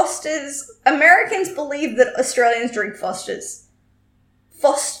 Foster's... Americans believe that Australians drink Foster's.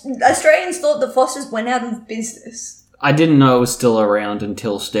 Australians thought that Foster's went out of business. I didn't know it was still around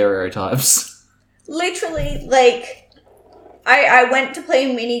until Stereotypes. Literally, like... I went to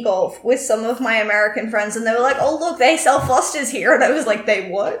play mini golf with some of my American friends and they were like, oh look, they sell Foster's here. And I was like, they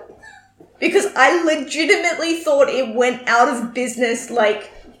what? Because I legitimately thought it went out of business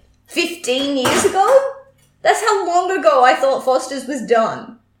like 15 years ago. That's how long ago I thought Foster's was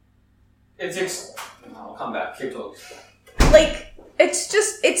done. I'll come back. Keep talking. Like,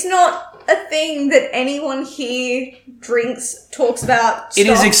 it's not a thing that anyone here drinks, talks about. It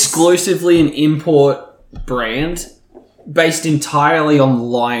is exclusively an import brand based entirely on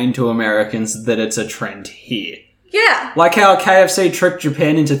lying to Americans that it's a trend here. Yeah. Like how KFC tricked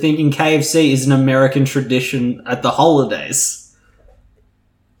Japan into thinking KFC is an American tradition at the holidays.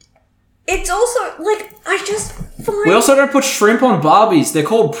 It's also, like, I just find... We also don't put shrimp on Barbies. They're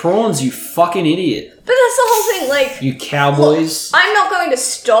called prawns, you fucking idiot. But that's the whole thing, like... You cowboys. Look, I'm not going to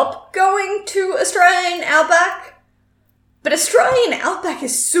stop going to Australian Outback, but Australian Outback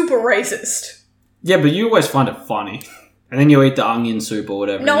is super racist. Yeah, but you always find it funny. And then you eat the onion soup or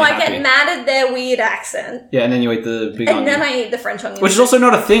whatever. No, I get mad at their weird accent. Yeah, and then you eat the big onion. And then I eat the French onion. Which is also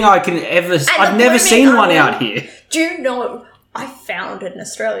not a thing I can ever... I've never seen one out here. Do you know... I found an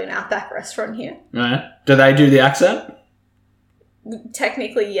Australian Outback restaurant here. Right. Do they do the accent?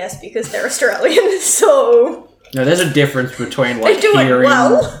 Technically, yes, because they're Australian, so... No, there's a difference between, like, they do hearing... it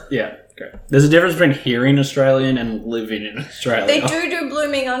well. Yeah, great. There's a difference between hearing Australian and living in Australia. They do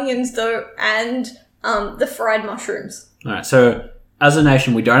blooming onions, though, and the fried mushrooms. Alright, so, as a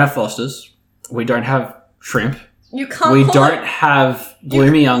nation, we don't have Foster's. We don't have shrimp. You can't We don't have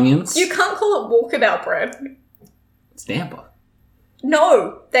bloomy onions. You can't call it walkabout bread. It's damper.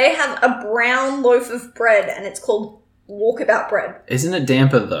 No, they have a brown loaf of bread and it's called walkabout bread. Isn't it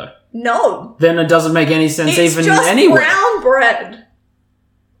damper though? No. Then it doesn't make any sense it's even just anyway. Brown bread.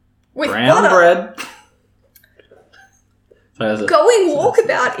 With brown butter. bread. Going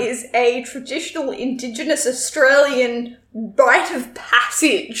walkabout is a traditional Indigenous Australian rite of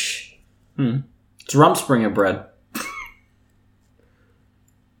passage. It's Rumspringa bread.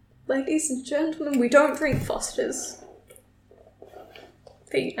 Ladies and gentlemen, we don't drink Foster's.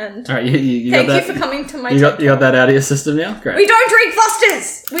 The end. Alright, you Thank got that? you for coming to my you got that out of your system now? Great. We don't drink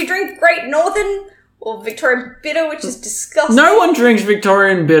Foster's! We drink Great Northern Or Victorian Bitter, which is disgusting. No one drinks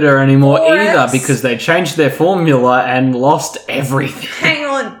Victorian Bitter anymore Borax. either because they changed their formula and lost everything. Hang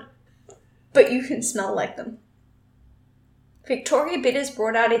on. But you can smell like them. Victoria Bitter's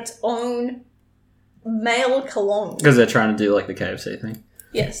brought out its own male cologne. Because they're trying to do like the KFC thing.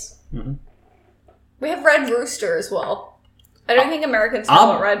 Yes. Mm-hmm. We have Red Rooster as well. I don't think Americans know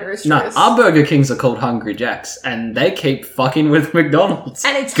what Red Rooster is. Our Burger Kings are called Hungry Jacks, and they keep fucking with McDonald's.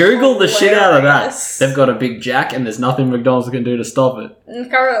 And it's Google the shit out of that. hilarious. They've got a big Jack, and there's nothing McDonald's can do to stop it. And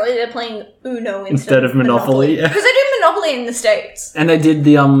currently they're playing Uno Instead of Monopoly. Because they do Monopoly in the States. And they did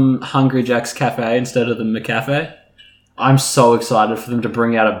the Hungry Jack's Cafe instead of the McCafe. I'm so excited for them to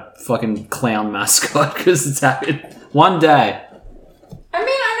bring out a fucking clown mascot, because it's happening one day. I mean,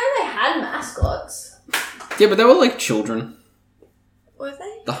 I know they had mascots. Yeah, but they were like children. Were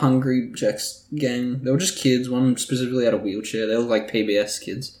they? The Hungry Jacks gang. They were just kids. One specifically had a wheelchair. They look like PBS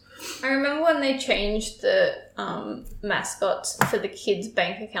kids. I remember when they changed the mascots for the kids'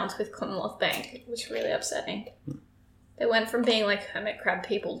 bank accounts with Commonwealth Bank. It was really upsetting. They went from being like hermit crab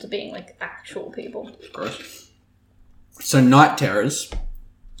people to being like actual people. Gross. So Night Terrors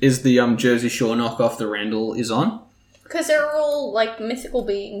is the Jersey Shore knockoff the Randall is on. Because they're all like mythical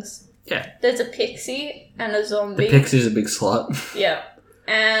beings. Yeah. There's a pixie and a zombie. The pixie's a big slut. Yeah.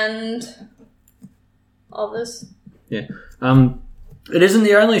 And others. Yeah. It isn't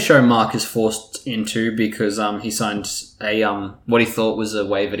the only show Mark is forced into because he signed a what he thought was a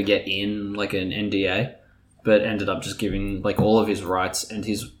waiver to get in, like an NDA, but ended up just giving like all of his rights and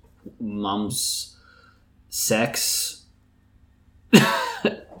his mum's sex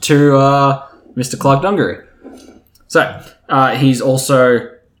to Mr. Clark Dungaree. So he's also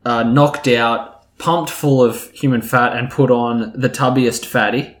knocked out, pumped full of human fat, and put on the tubbiest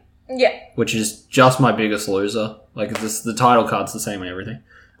fatty. Yeah. Which is just my biggest loser. Like, the title card's the same and everything.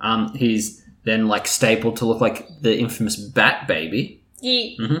 He's then, like, stapled to look like the infamous Bat Baby.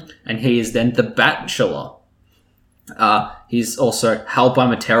 Yeah. Mm-hmm. And he is then the Bachelor. He's also Help,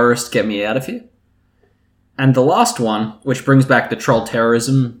 I'm a Terrorist, Get Me Out of Here. And the last one, which brings back the troll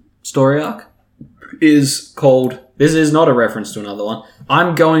terrorism story arc, is called, this is not a reference to another one,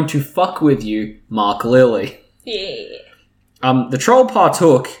 I'm Going to Fuck With You, Mark Lilly. Yeah. The troll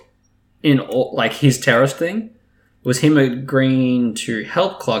partook in like his terrorist thing was him agreeing to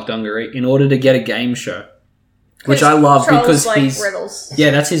help Clark Dungaree in order to get a game show, which I love because like he's riddles. Yeah,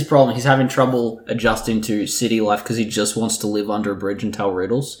 that's his problem. He's having trouble adjusting to city life because he just wants to live under a bridge and tell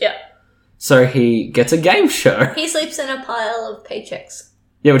riddles. Yeah. So he gets a game show. He sleeps in a pile of paychecks.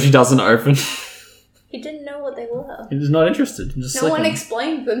 Yeah, which he doesn't open. He didn't know what they were. He's not interested. He's just No one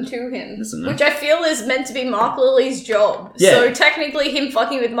explained them to him. Isn't it? Which I feel is meant to be Mark Lily's job. Yeah. So technically him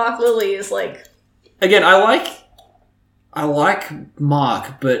fucking with Mark Lily is like... Again, I like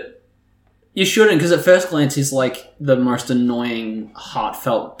Mark, but you shouldn't, because at first glance he's like the most annoying,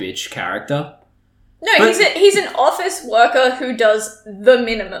 heartfelt bitch character. No, But- he's an office worker who does the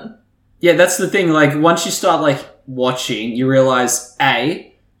minimum. Yeah, that's the thing. Like, once you start, like, watching, you realise,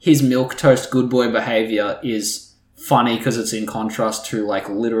 A, his milquetoast good boy behaviour is funny because it's in contrast to, like,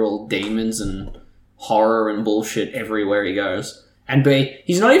 literal demons and horror and bullshit everywhere he goes. And B,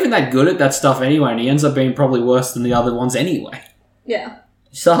 he's not even that good at that stuff anyway, and he ends up being probably worse than the other ones anyway. Yeah.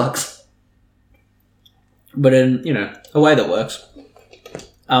 He sucks. But in, you know, a way that works.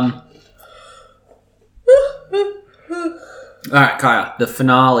 Alright, Kaya, the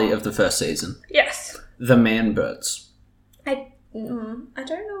finale of the first season. Yes. The Man-Birds. I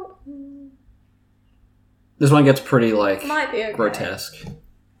don't know. This one gets pretty, like, Might be okay. grotesque.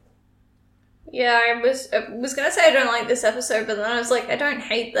 Yeah, I was gonna say I don't like this episode, but then I was like, I don't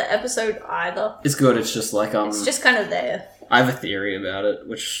hate the episode either. It's good, it's just like, It's just kind of there. I have a theory about it,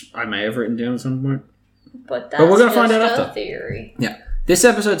 which I may have written down at some point. But that's we're gonna find just out a after. theory. Yeah. This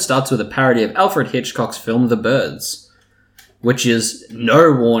episode starts with a parody of Alfred Hitchcock's film The Birds, which is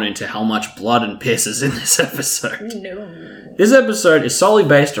no warning to how much blood and piss is in this episode. No. This episode is solely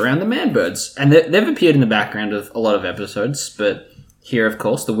based around the Man-Birds, and they've appeared in the background of a lot of episodes, but here, of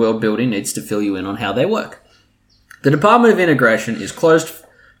course, the world building needs to fill you in on how they work. The Department of Integration is closed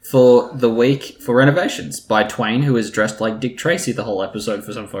for the week for renovations by Twain, who is dressed like Dick Tracy the whole episode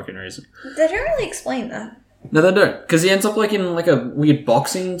for some fucking reason. They don't really explain that. No, they don't, because he ends up like in like a weird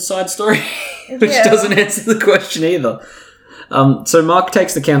boxing side story, which Yeah. doesn't answer the question either. So Mark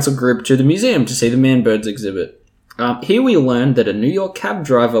takes the council group to the museum to see the Man-Birds exhibit. Here we learn that a New York cab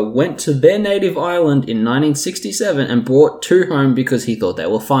driver went to their native island in 1967 and brought two home because he thought they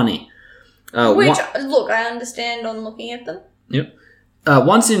were funny. Which, look, I understand on looking at them. Yep.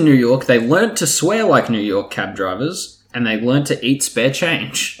 Once in New York, they learnt to swear like New York cab drivers, and they learnt to eat spare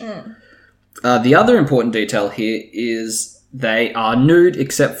change. The other important detail here is they are nude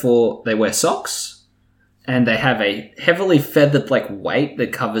except for they wear socks and they have a heavily feathered weight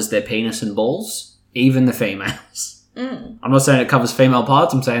that covers their penis and balls, even the females. I'm not saying it covers female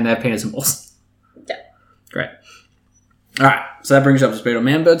parts, I'm saying they have penis and balls. Yeah. Great. Alright, so that brings you up to speed on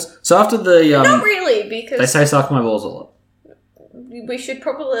man birds. So after the... Not really, because... They say suck my balls a lot. We should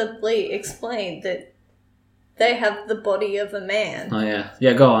probably explain that they have the body of a man. Oh, yeah.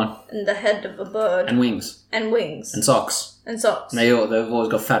 Yeah, go on. And the head of a bird. And wings. And wings. And socks. And socks. And they've always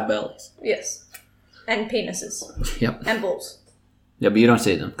got fat bellies. Yes. And penises. Yep. And balls. Yeah, but you don't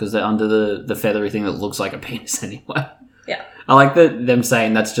see them, because they're under the feathery thing that looks like a penis anyway. Yeah. I like that them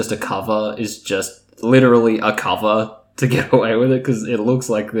saying that's just a cover is just literally a cover to get away with it, because it looks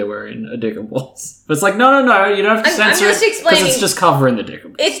like they're wearing a dick and balls. But it's like, no, you don't have to censor it, because it's just covering the dick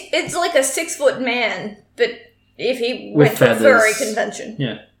and balls. It's like a 6-foot man, but if he went to a furry convention.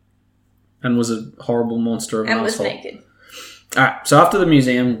 Yeah. And was a horrible monster of an asshole. And was naked. Alright, so after the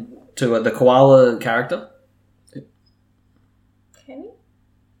museum, to the koala character. Kenny?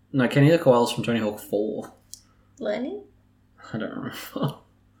 No, Kenny the koala's from Tony Hawk 4. Lenny? I don't remember.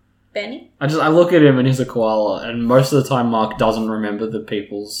 Benny? I look at him and he's a koala, and most of the time Mark doesn't remember the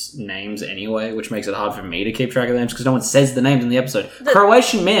people's names anyway, which makes it hard for me to keep track of the names because no one says the names in the episode.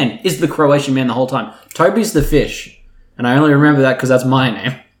 Croatian Man is the Croatian Man the whole time. Toby's the fish, and I only remember that because that's my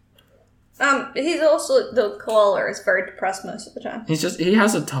name. He's also, the koala is very depressed most of the time. He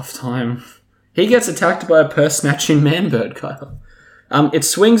has a tough time. He gets attacked by a purse-snatching man-bird, Kyle. It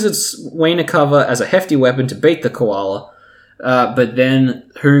swings its wiener cover as a hefty weapon to beat the koala, but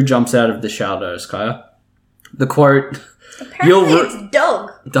then who jumps out of the shadows, Kyle? The quote... Apparently it's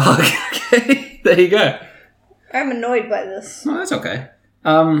Doug. Doug, okay. There you go. I'm annoyed by this. No, that's okay.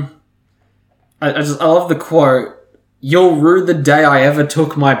 I love the quote, "You'll rue the day I ever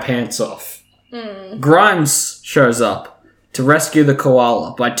took my pants off." Grimes shows up to rescue the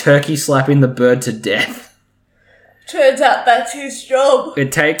koala by turkey slapping the bird to death. Turns out that's his job.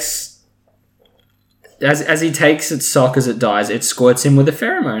 It takes... As he takes its sock as it dies, it squirts him with a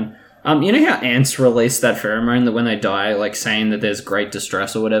pheromone. You know how ants release that pheromone that when they die, saying that there's great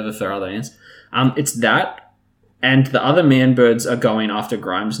distress or whatever for other ants? It's that, and the other man birds are going after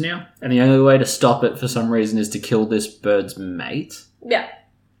Grimes now, and the only way to stop it for some reason is to kill this bird's mate. Yeah.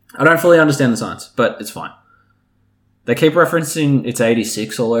 I don't fully understand the science, but it's fine. They keep referencing It's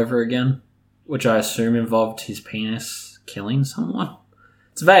 86 all over again, which I assume involved his penis killing someone.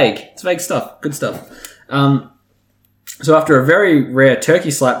 It's vague. It's vague stuff. Good stuff. So after a very rare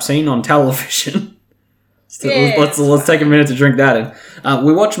turkey slap scene on television, let's take a minute to drink that in.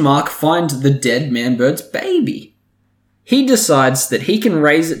 We watch Mark find the dead man bird's baby. He decides that he can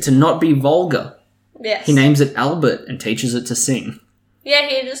raise it to not be vulgar. Yes. He names it Albert and teaches it to sing. Yeah,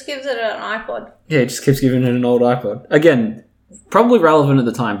 he just gives it an iPod. Yeah, he just keeps giving it an old iPod. Again, probably relevant at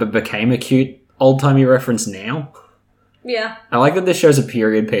the time, but became a cute old-timey reference now. Yeah. I like that this show's a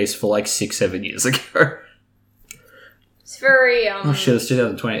period piece for 6-7 years ago. It's very, Oh shit, it's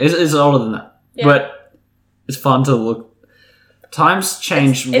 2020. It's older than that. Yeah. But it's fun to look... Times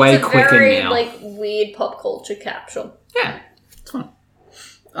change way quicker now. It's a very, weird pop culture capsule. Yeah, it's fun.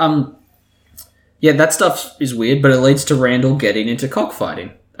 Yeah, that stuff is weird, but it leads to Randall getting into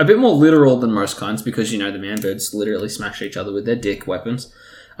cockfighting. A bit more literal than most kinds, because, the man-birds literally smash each other with their dick weapons.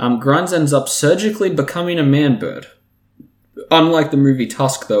 Grimes ends up surgically becoming a man-bird. Unlike the movie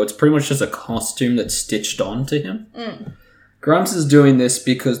Tusk, though, it's pretty much just a costume that's stitched onto him. Grimes is doing this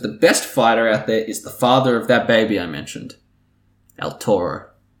because the best fighter out there is the father of that baby I mentioned. El Toro.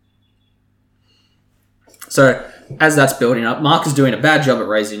 So, as that's building up, Mark is doing a bad job at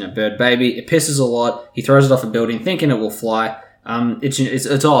raising a bird baby. It pisses a lot. He throws it off a building thinking it will fly.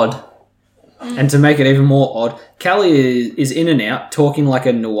 It's odd. And to make it even more odd, Callie is in and out, talking like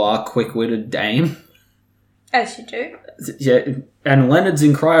a noir, quick-witted dame. As you do. Yeah, and Leonard's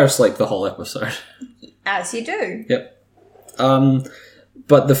in cryosleep the whole episode. As you do. Yep.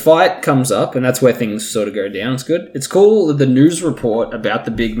 But the fight comes up, and that's where things sort of go down. It's good. It's cool that the news report about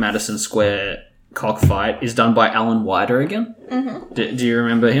the big Madison Square cockfight is done by Alan Wider again. Mm-hmm. Do you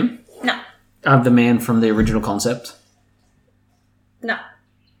remember him? No. The man from the original concept? No.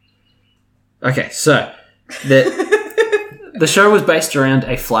 Okay, so the show was based around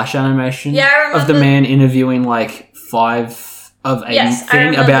a flash animation of the man interviewing 5 of a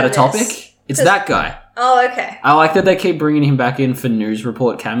thing about a topic. It's that guy. Oh, okay. I like that they keep bringing him back in for news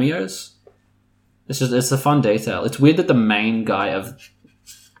report cameos. It's a fun detail. It's weird that the main guy of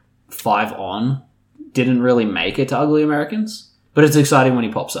 5 On didn't really make it to Ugly Americans, but it's exciting when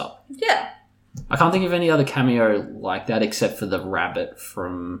he pops up. Yeah. I can't think of any other cameo like that except for the rabbit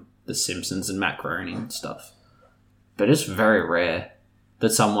from The Simpsons and Matt Groening and stuff. But it's very rare that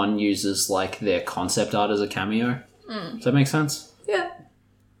someone uses, like, their concept art as a cameo. Does that make sense? Yeah.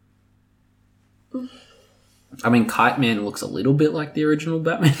 I mean, Kite Man looks a little bit like the original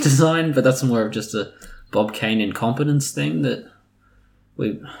Batman design, but that's more of just a Bob Kane incompetence thing that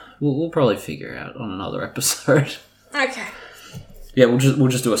we'll probably figure out on another episode. Okay. Yeah, we'll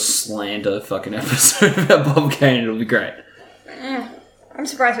just do a slander fucking episode about Bob Kane. It'll be great. I'm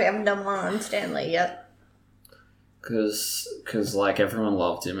surprised we haven't done one on Stan Lee yet. Because like, everyone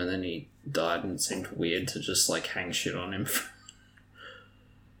loved him and then he died and it seemed weird to just, like, hang shit on him.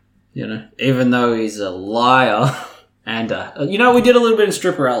 You know? Even though he's a liar. And, we did a little bit of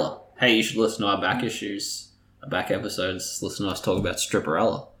Stripperella. Hey, you should listen to our back episodes. Listen to us talk about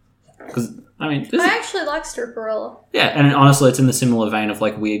Stripperella. Because, I mean... I actually like Stripperella. Yeah, and honestly, it's in the similar vein of,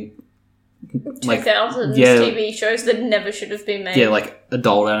 like, weird... 2000s TV shows that never should have been made. Yeah, like,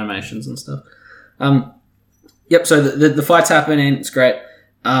 adult animations and stuff. Yep, so the fight's happening, it's great.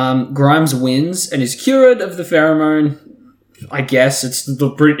 Grimes wins and is cured of the pheromone. I guess it's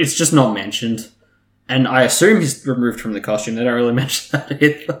just not mentioned. And I assume he's removed from the costume. They don't really mention that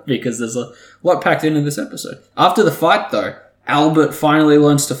either, because there's a lot packed into this episode. After the fight, though, Albert finally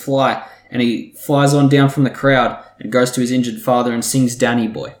learns to fly, and he flies on down from the crowd and goes to his injured father and sings Danny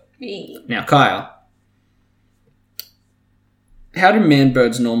Boy. Now, Kyle, how do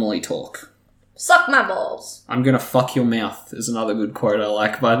man-birds normally talk? Suck my balls. I'm gonna fuck your mouth is another good quote I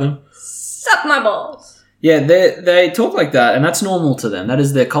like by them. Suck my balls. Yeah, they talk like that, and that's normal to them. That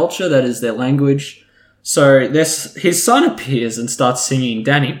is their culture, that is their language. So his son appears and starts singing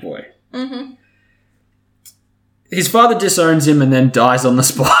Danny Boy. Mm-hmm. His father disowns him and then dies on the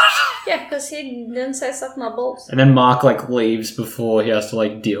spot. Yeah, because he didn't say suck my balls. And then Mark, like, leaves before he has to,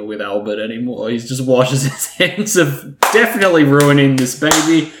 like, deal with Albert anymore. He just washes his hands of definitely ruining this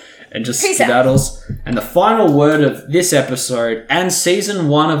baby and just skedaddles. And the final word of this episode and season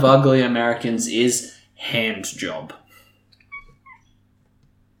 1 of Ugly Americans is hand job.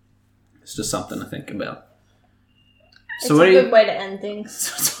 It's just something to think about. It's a good way to end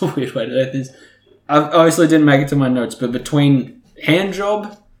things. It's a weird way to end things. I obviously didn't make it to my notes, but between hand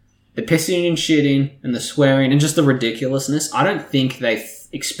job, the pissing and shitting, and the swearing, and just the ridiculousness, I don't think they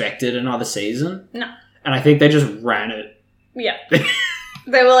expected another season. No. And I think they just ran it. Yeah.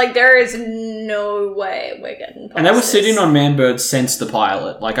 They were like, there is no way we're getting past And they were this. sitting on Man-Bird since the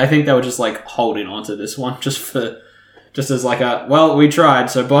pilot. Like, I think they were just, like, holding on to this one just as like a, well, we tried,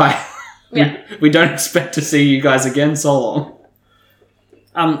 so bye. Yeah. We don't expect to see you guys again so long.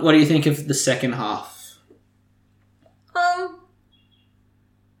 What do you think of the second half?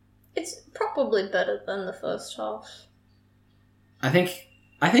 It's probably better than the first half. I think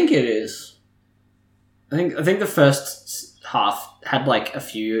it is. I think the first half had, like, a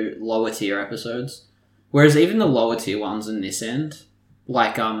few lower tier episodes, whereas even the lower tier ones in this end,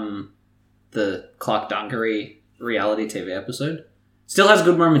 like the Clark Dunkery reality TV episode, still has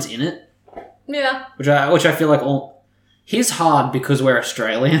good moments in it. Yeah. Which I feel like he's hard because we're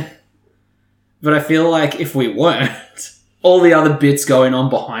Australian, but I feel like if we weren't, all the other bits going on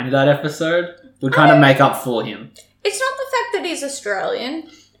behind that episode would kind of make up for him. It's not the fact that he's Australian.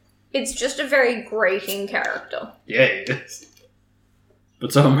 It's just a very grating character. Yeah, he is.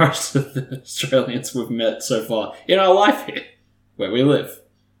 But so are most of the Australians we've met so far in our life here, where we live.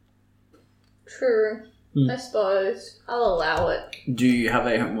 True. I suppose. I'll allow it. Do you have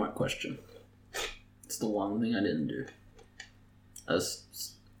a homework question? It's the one thing I didn't do. As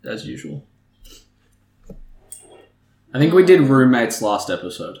usual. I think we did roommates last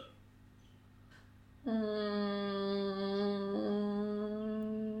episode.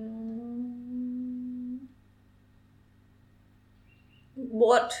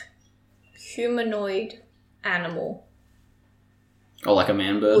 What humanoid animal Oh, like a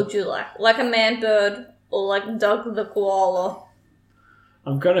man-bird? would you like? Like a man-bird or like Doug the koala?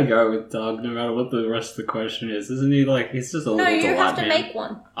 I'm gonna go with Doug, no matter what the rest of the question is. Isn't he like, he's just a No, little you have delight to man. make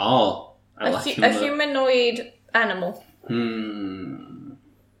one. Oh. A humanoid animal.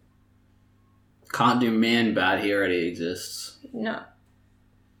 Can't do man-bat, he already exists. No.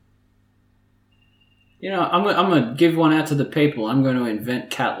 You know, I'm gonna give one out to the people. I'm going to invent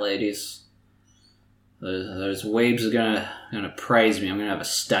cat ladies. Those weebs are gonna praise me. I'm gonna have a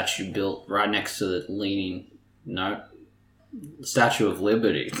statue built right next to the Statue of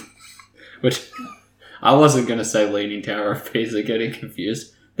Liberty. Which, I wasn't gonna say Leaning Tower of Pisa, getting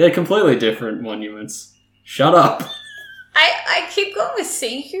confused. They're completely different monuments. Shut up. I keep going with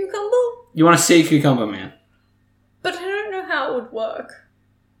sea cucumber, You want a sea cucumber, man? but I don't know how it would work.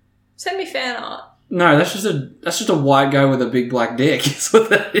 Send me fan art. No, that's just a white guy with a big black dick. That's what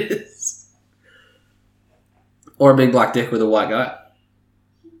that is. Or a big black dick with a white guy.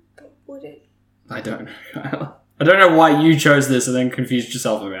 But would it? I don't know. I don't know why you chose this and then confused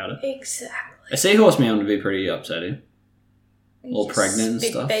yourself about it. Exactly. A seahorse man would be pretty upsetting. All pregnant and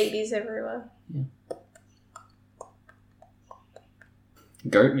stuff. Babies everywhere. Yeah.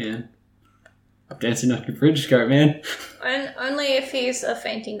 Goat man. I'm dancing on your bridge, goat man. Only if he's a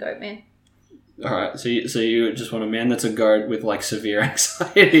fainting goat man. Alright, so you just want a man that's a goat with, like, severe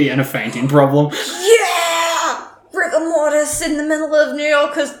anxiety and a fainting problem. Yeah! Rigor mortis in the middle of New York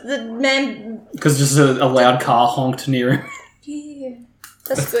because the man... Because just a loud car honked near him. Yeah.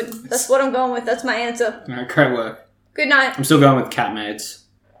 That's good. That's what I'm going with. That's my answer. Alright, great work. Good night. I'm still going with Catmaids.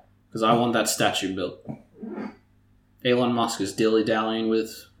 Because I want that statue built. Elon Musk is dilly-dallying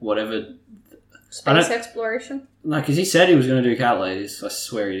with whatever... Space exploration? No, because he said he was going to do cat ladies. I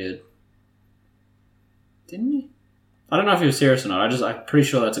swear he did. Didn't he? I don't know if he was serious or not. I'm pretty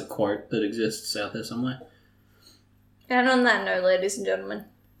sure that's a quote that exists out there somewhere. And on that note, ladies and gentlemen,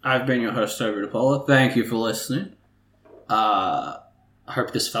 I've been your host, Toby DePaula. Thank you for listening. I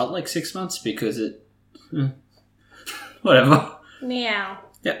hope this felt like 6 months because it... whatever. Meow.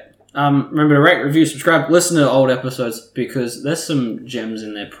 Yep. Remember to rate, review, subscribe, listen to old episodes because there's some gems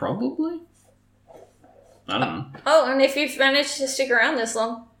in there probably. I don't know. Oh, and if you've managed to stick around this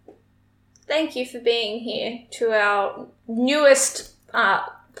long, thank you for being here to our newest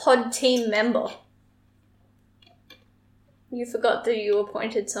pod team member. You forgot that you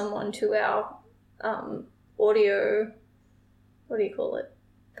appointed someone to our audio... What do you call it?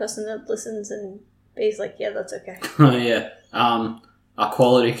 Person that listens and he's like, yeah, that's okay. Oh, yeah. Our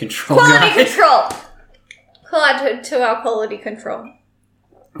quality control Quality control! Call out to our quality control.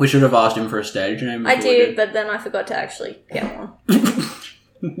 We should have asked him for a stage name. I did, but then I forgot to actually get one.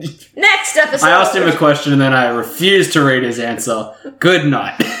 Next episode! I asked him a question and then I refused to read his answer. Good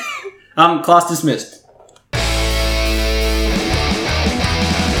night. Class dismissed.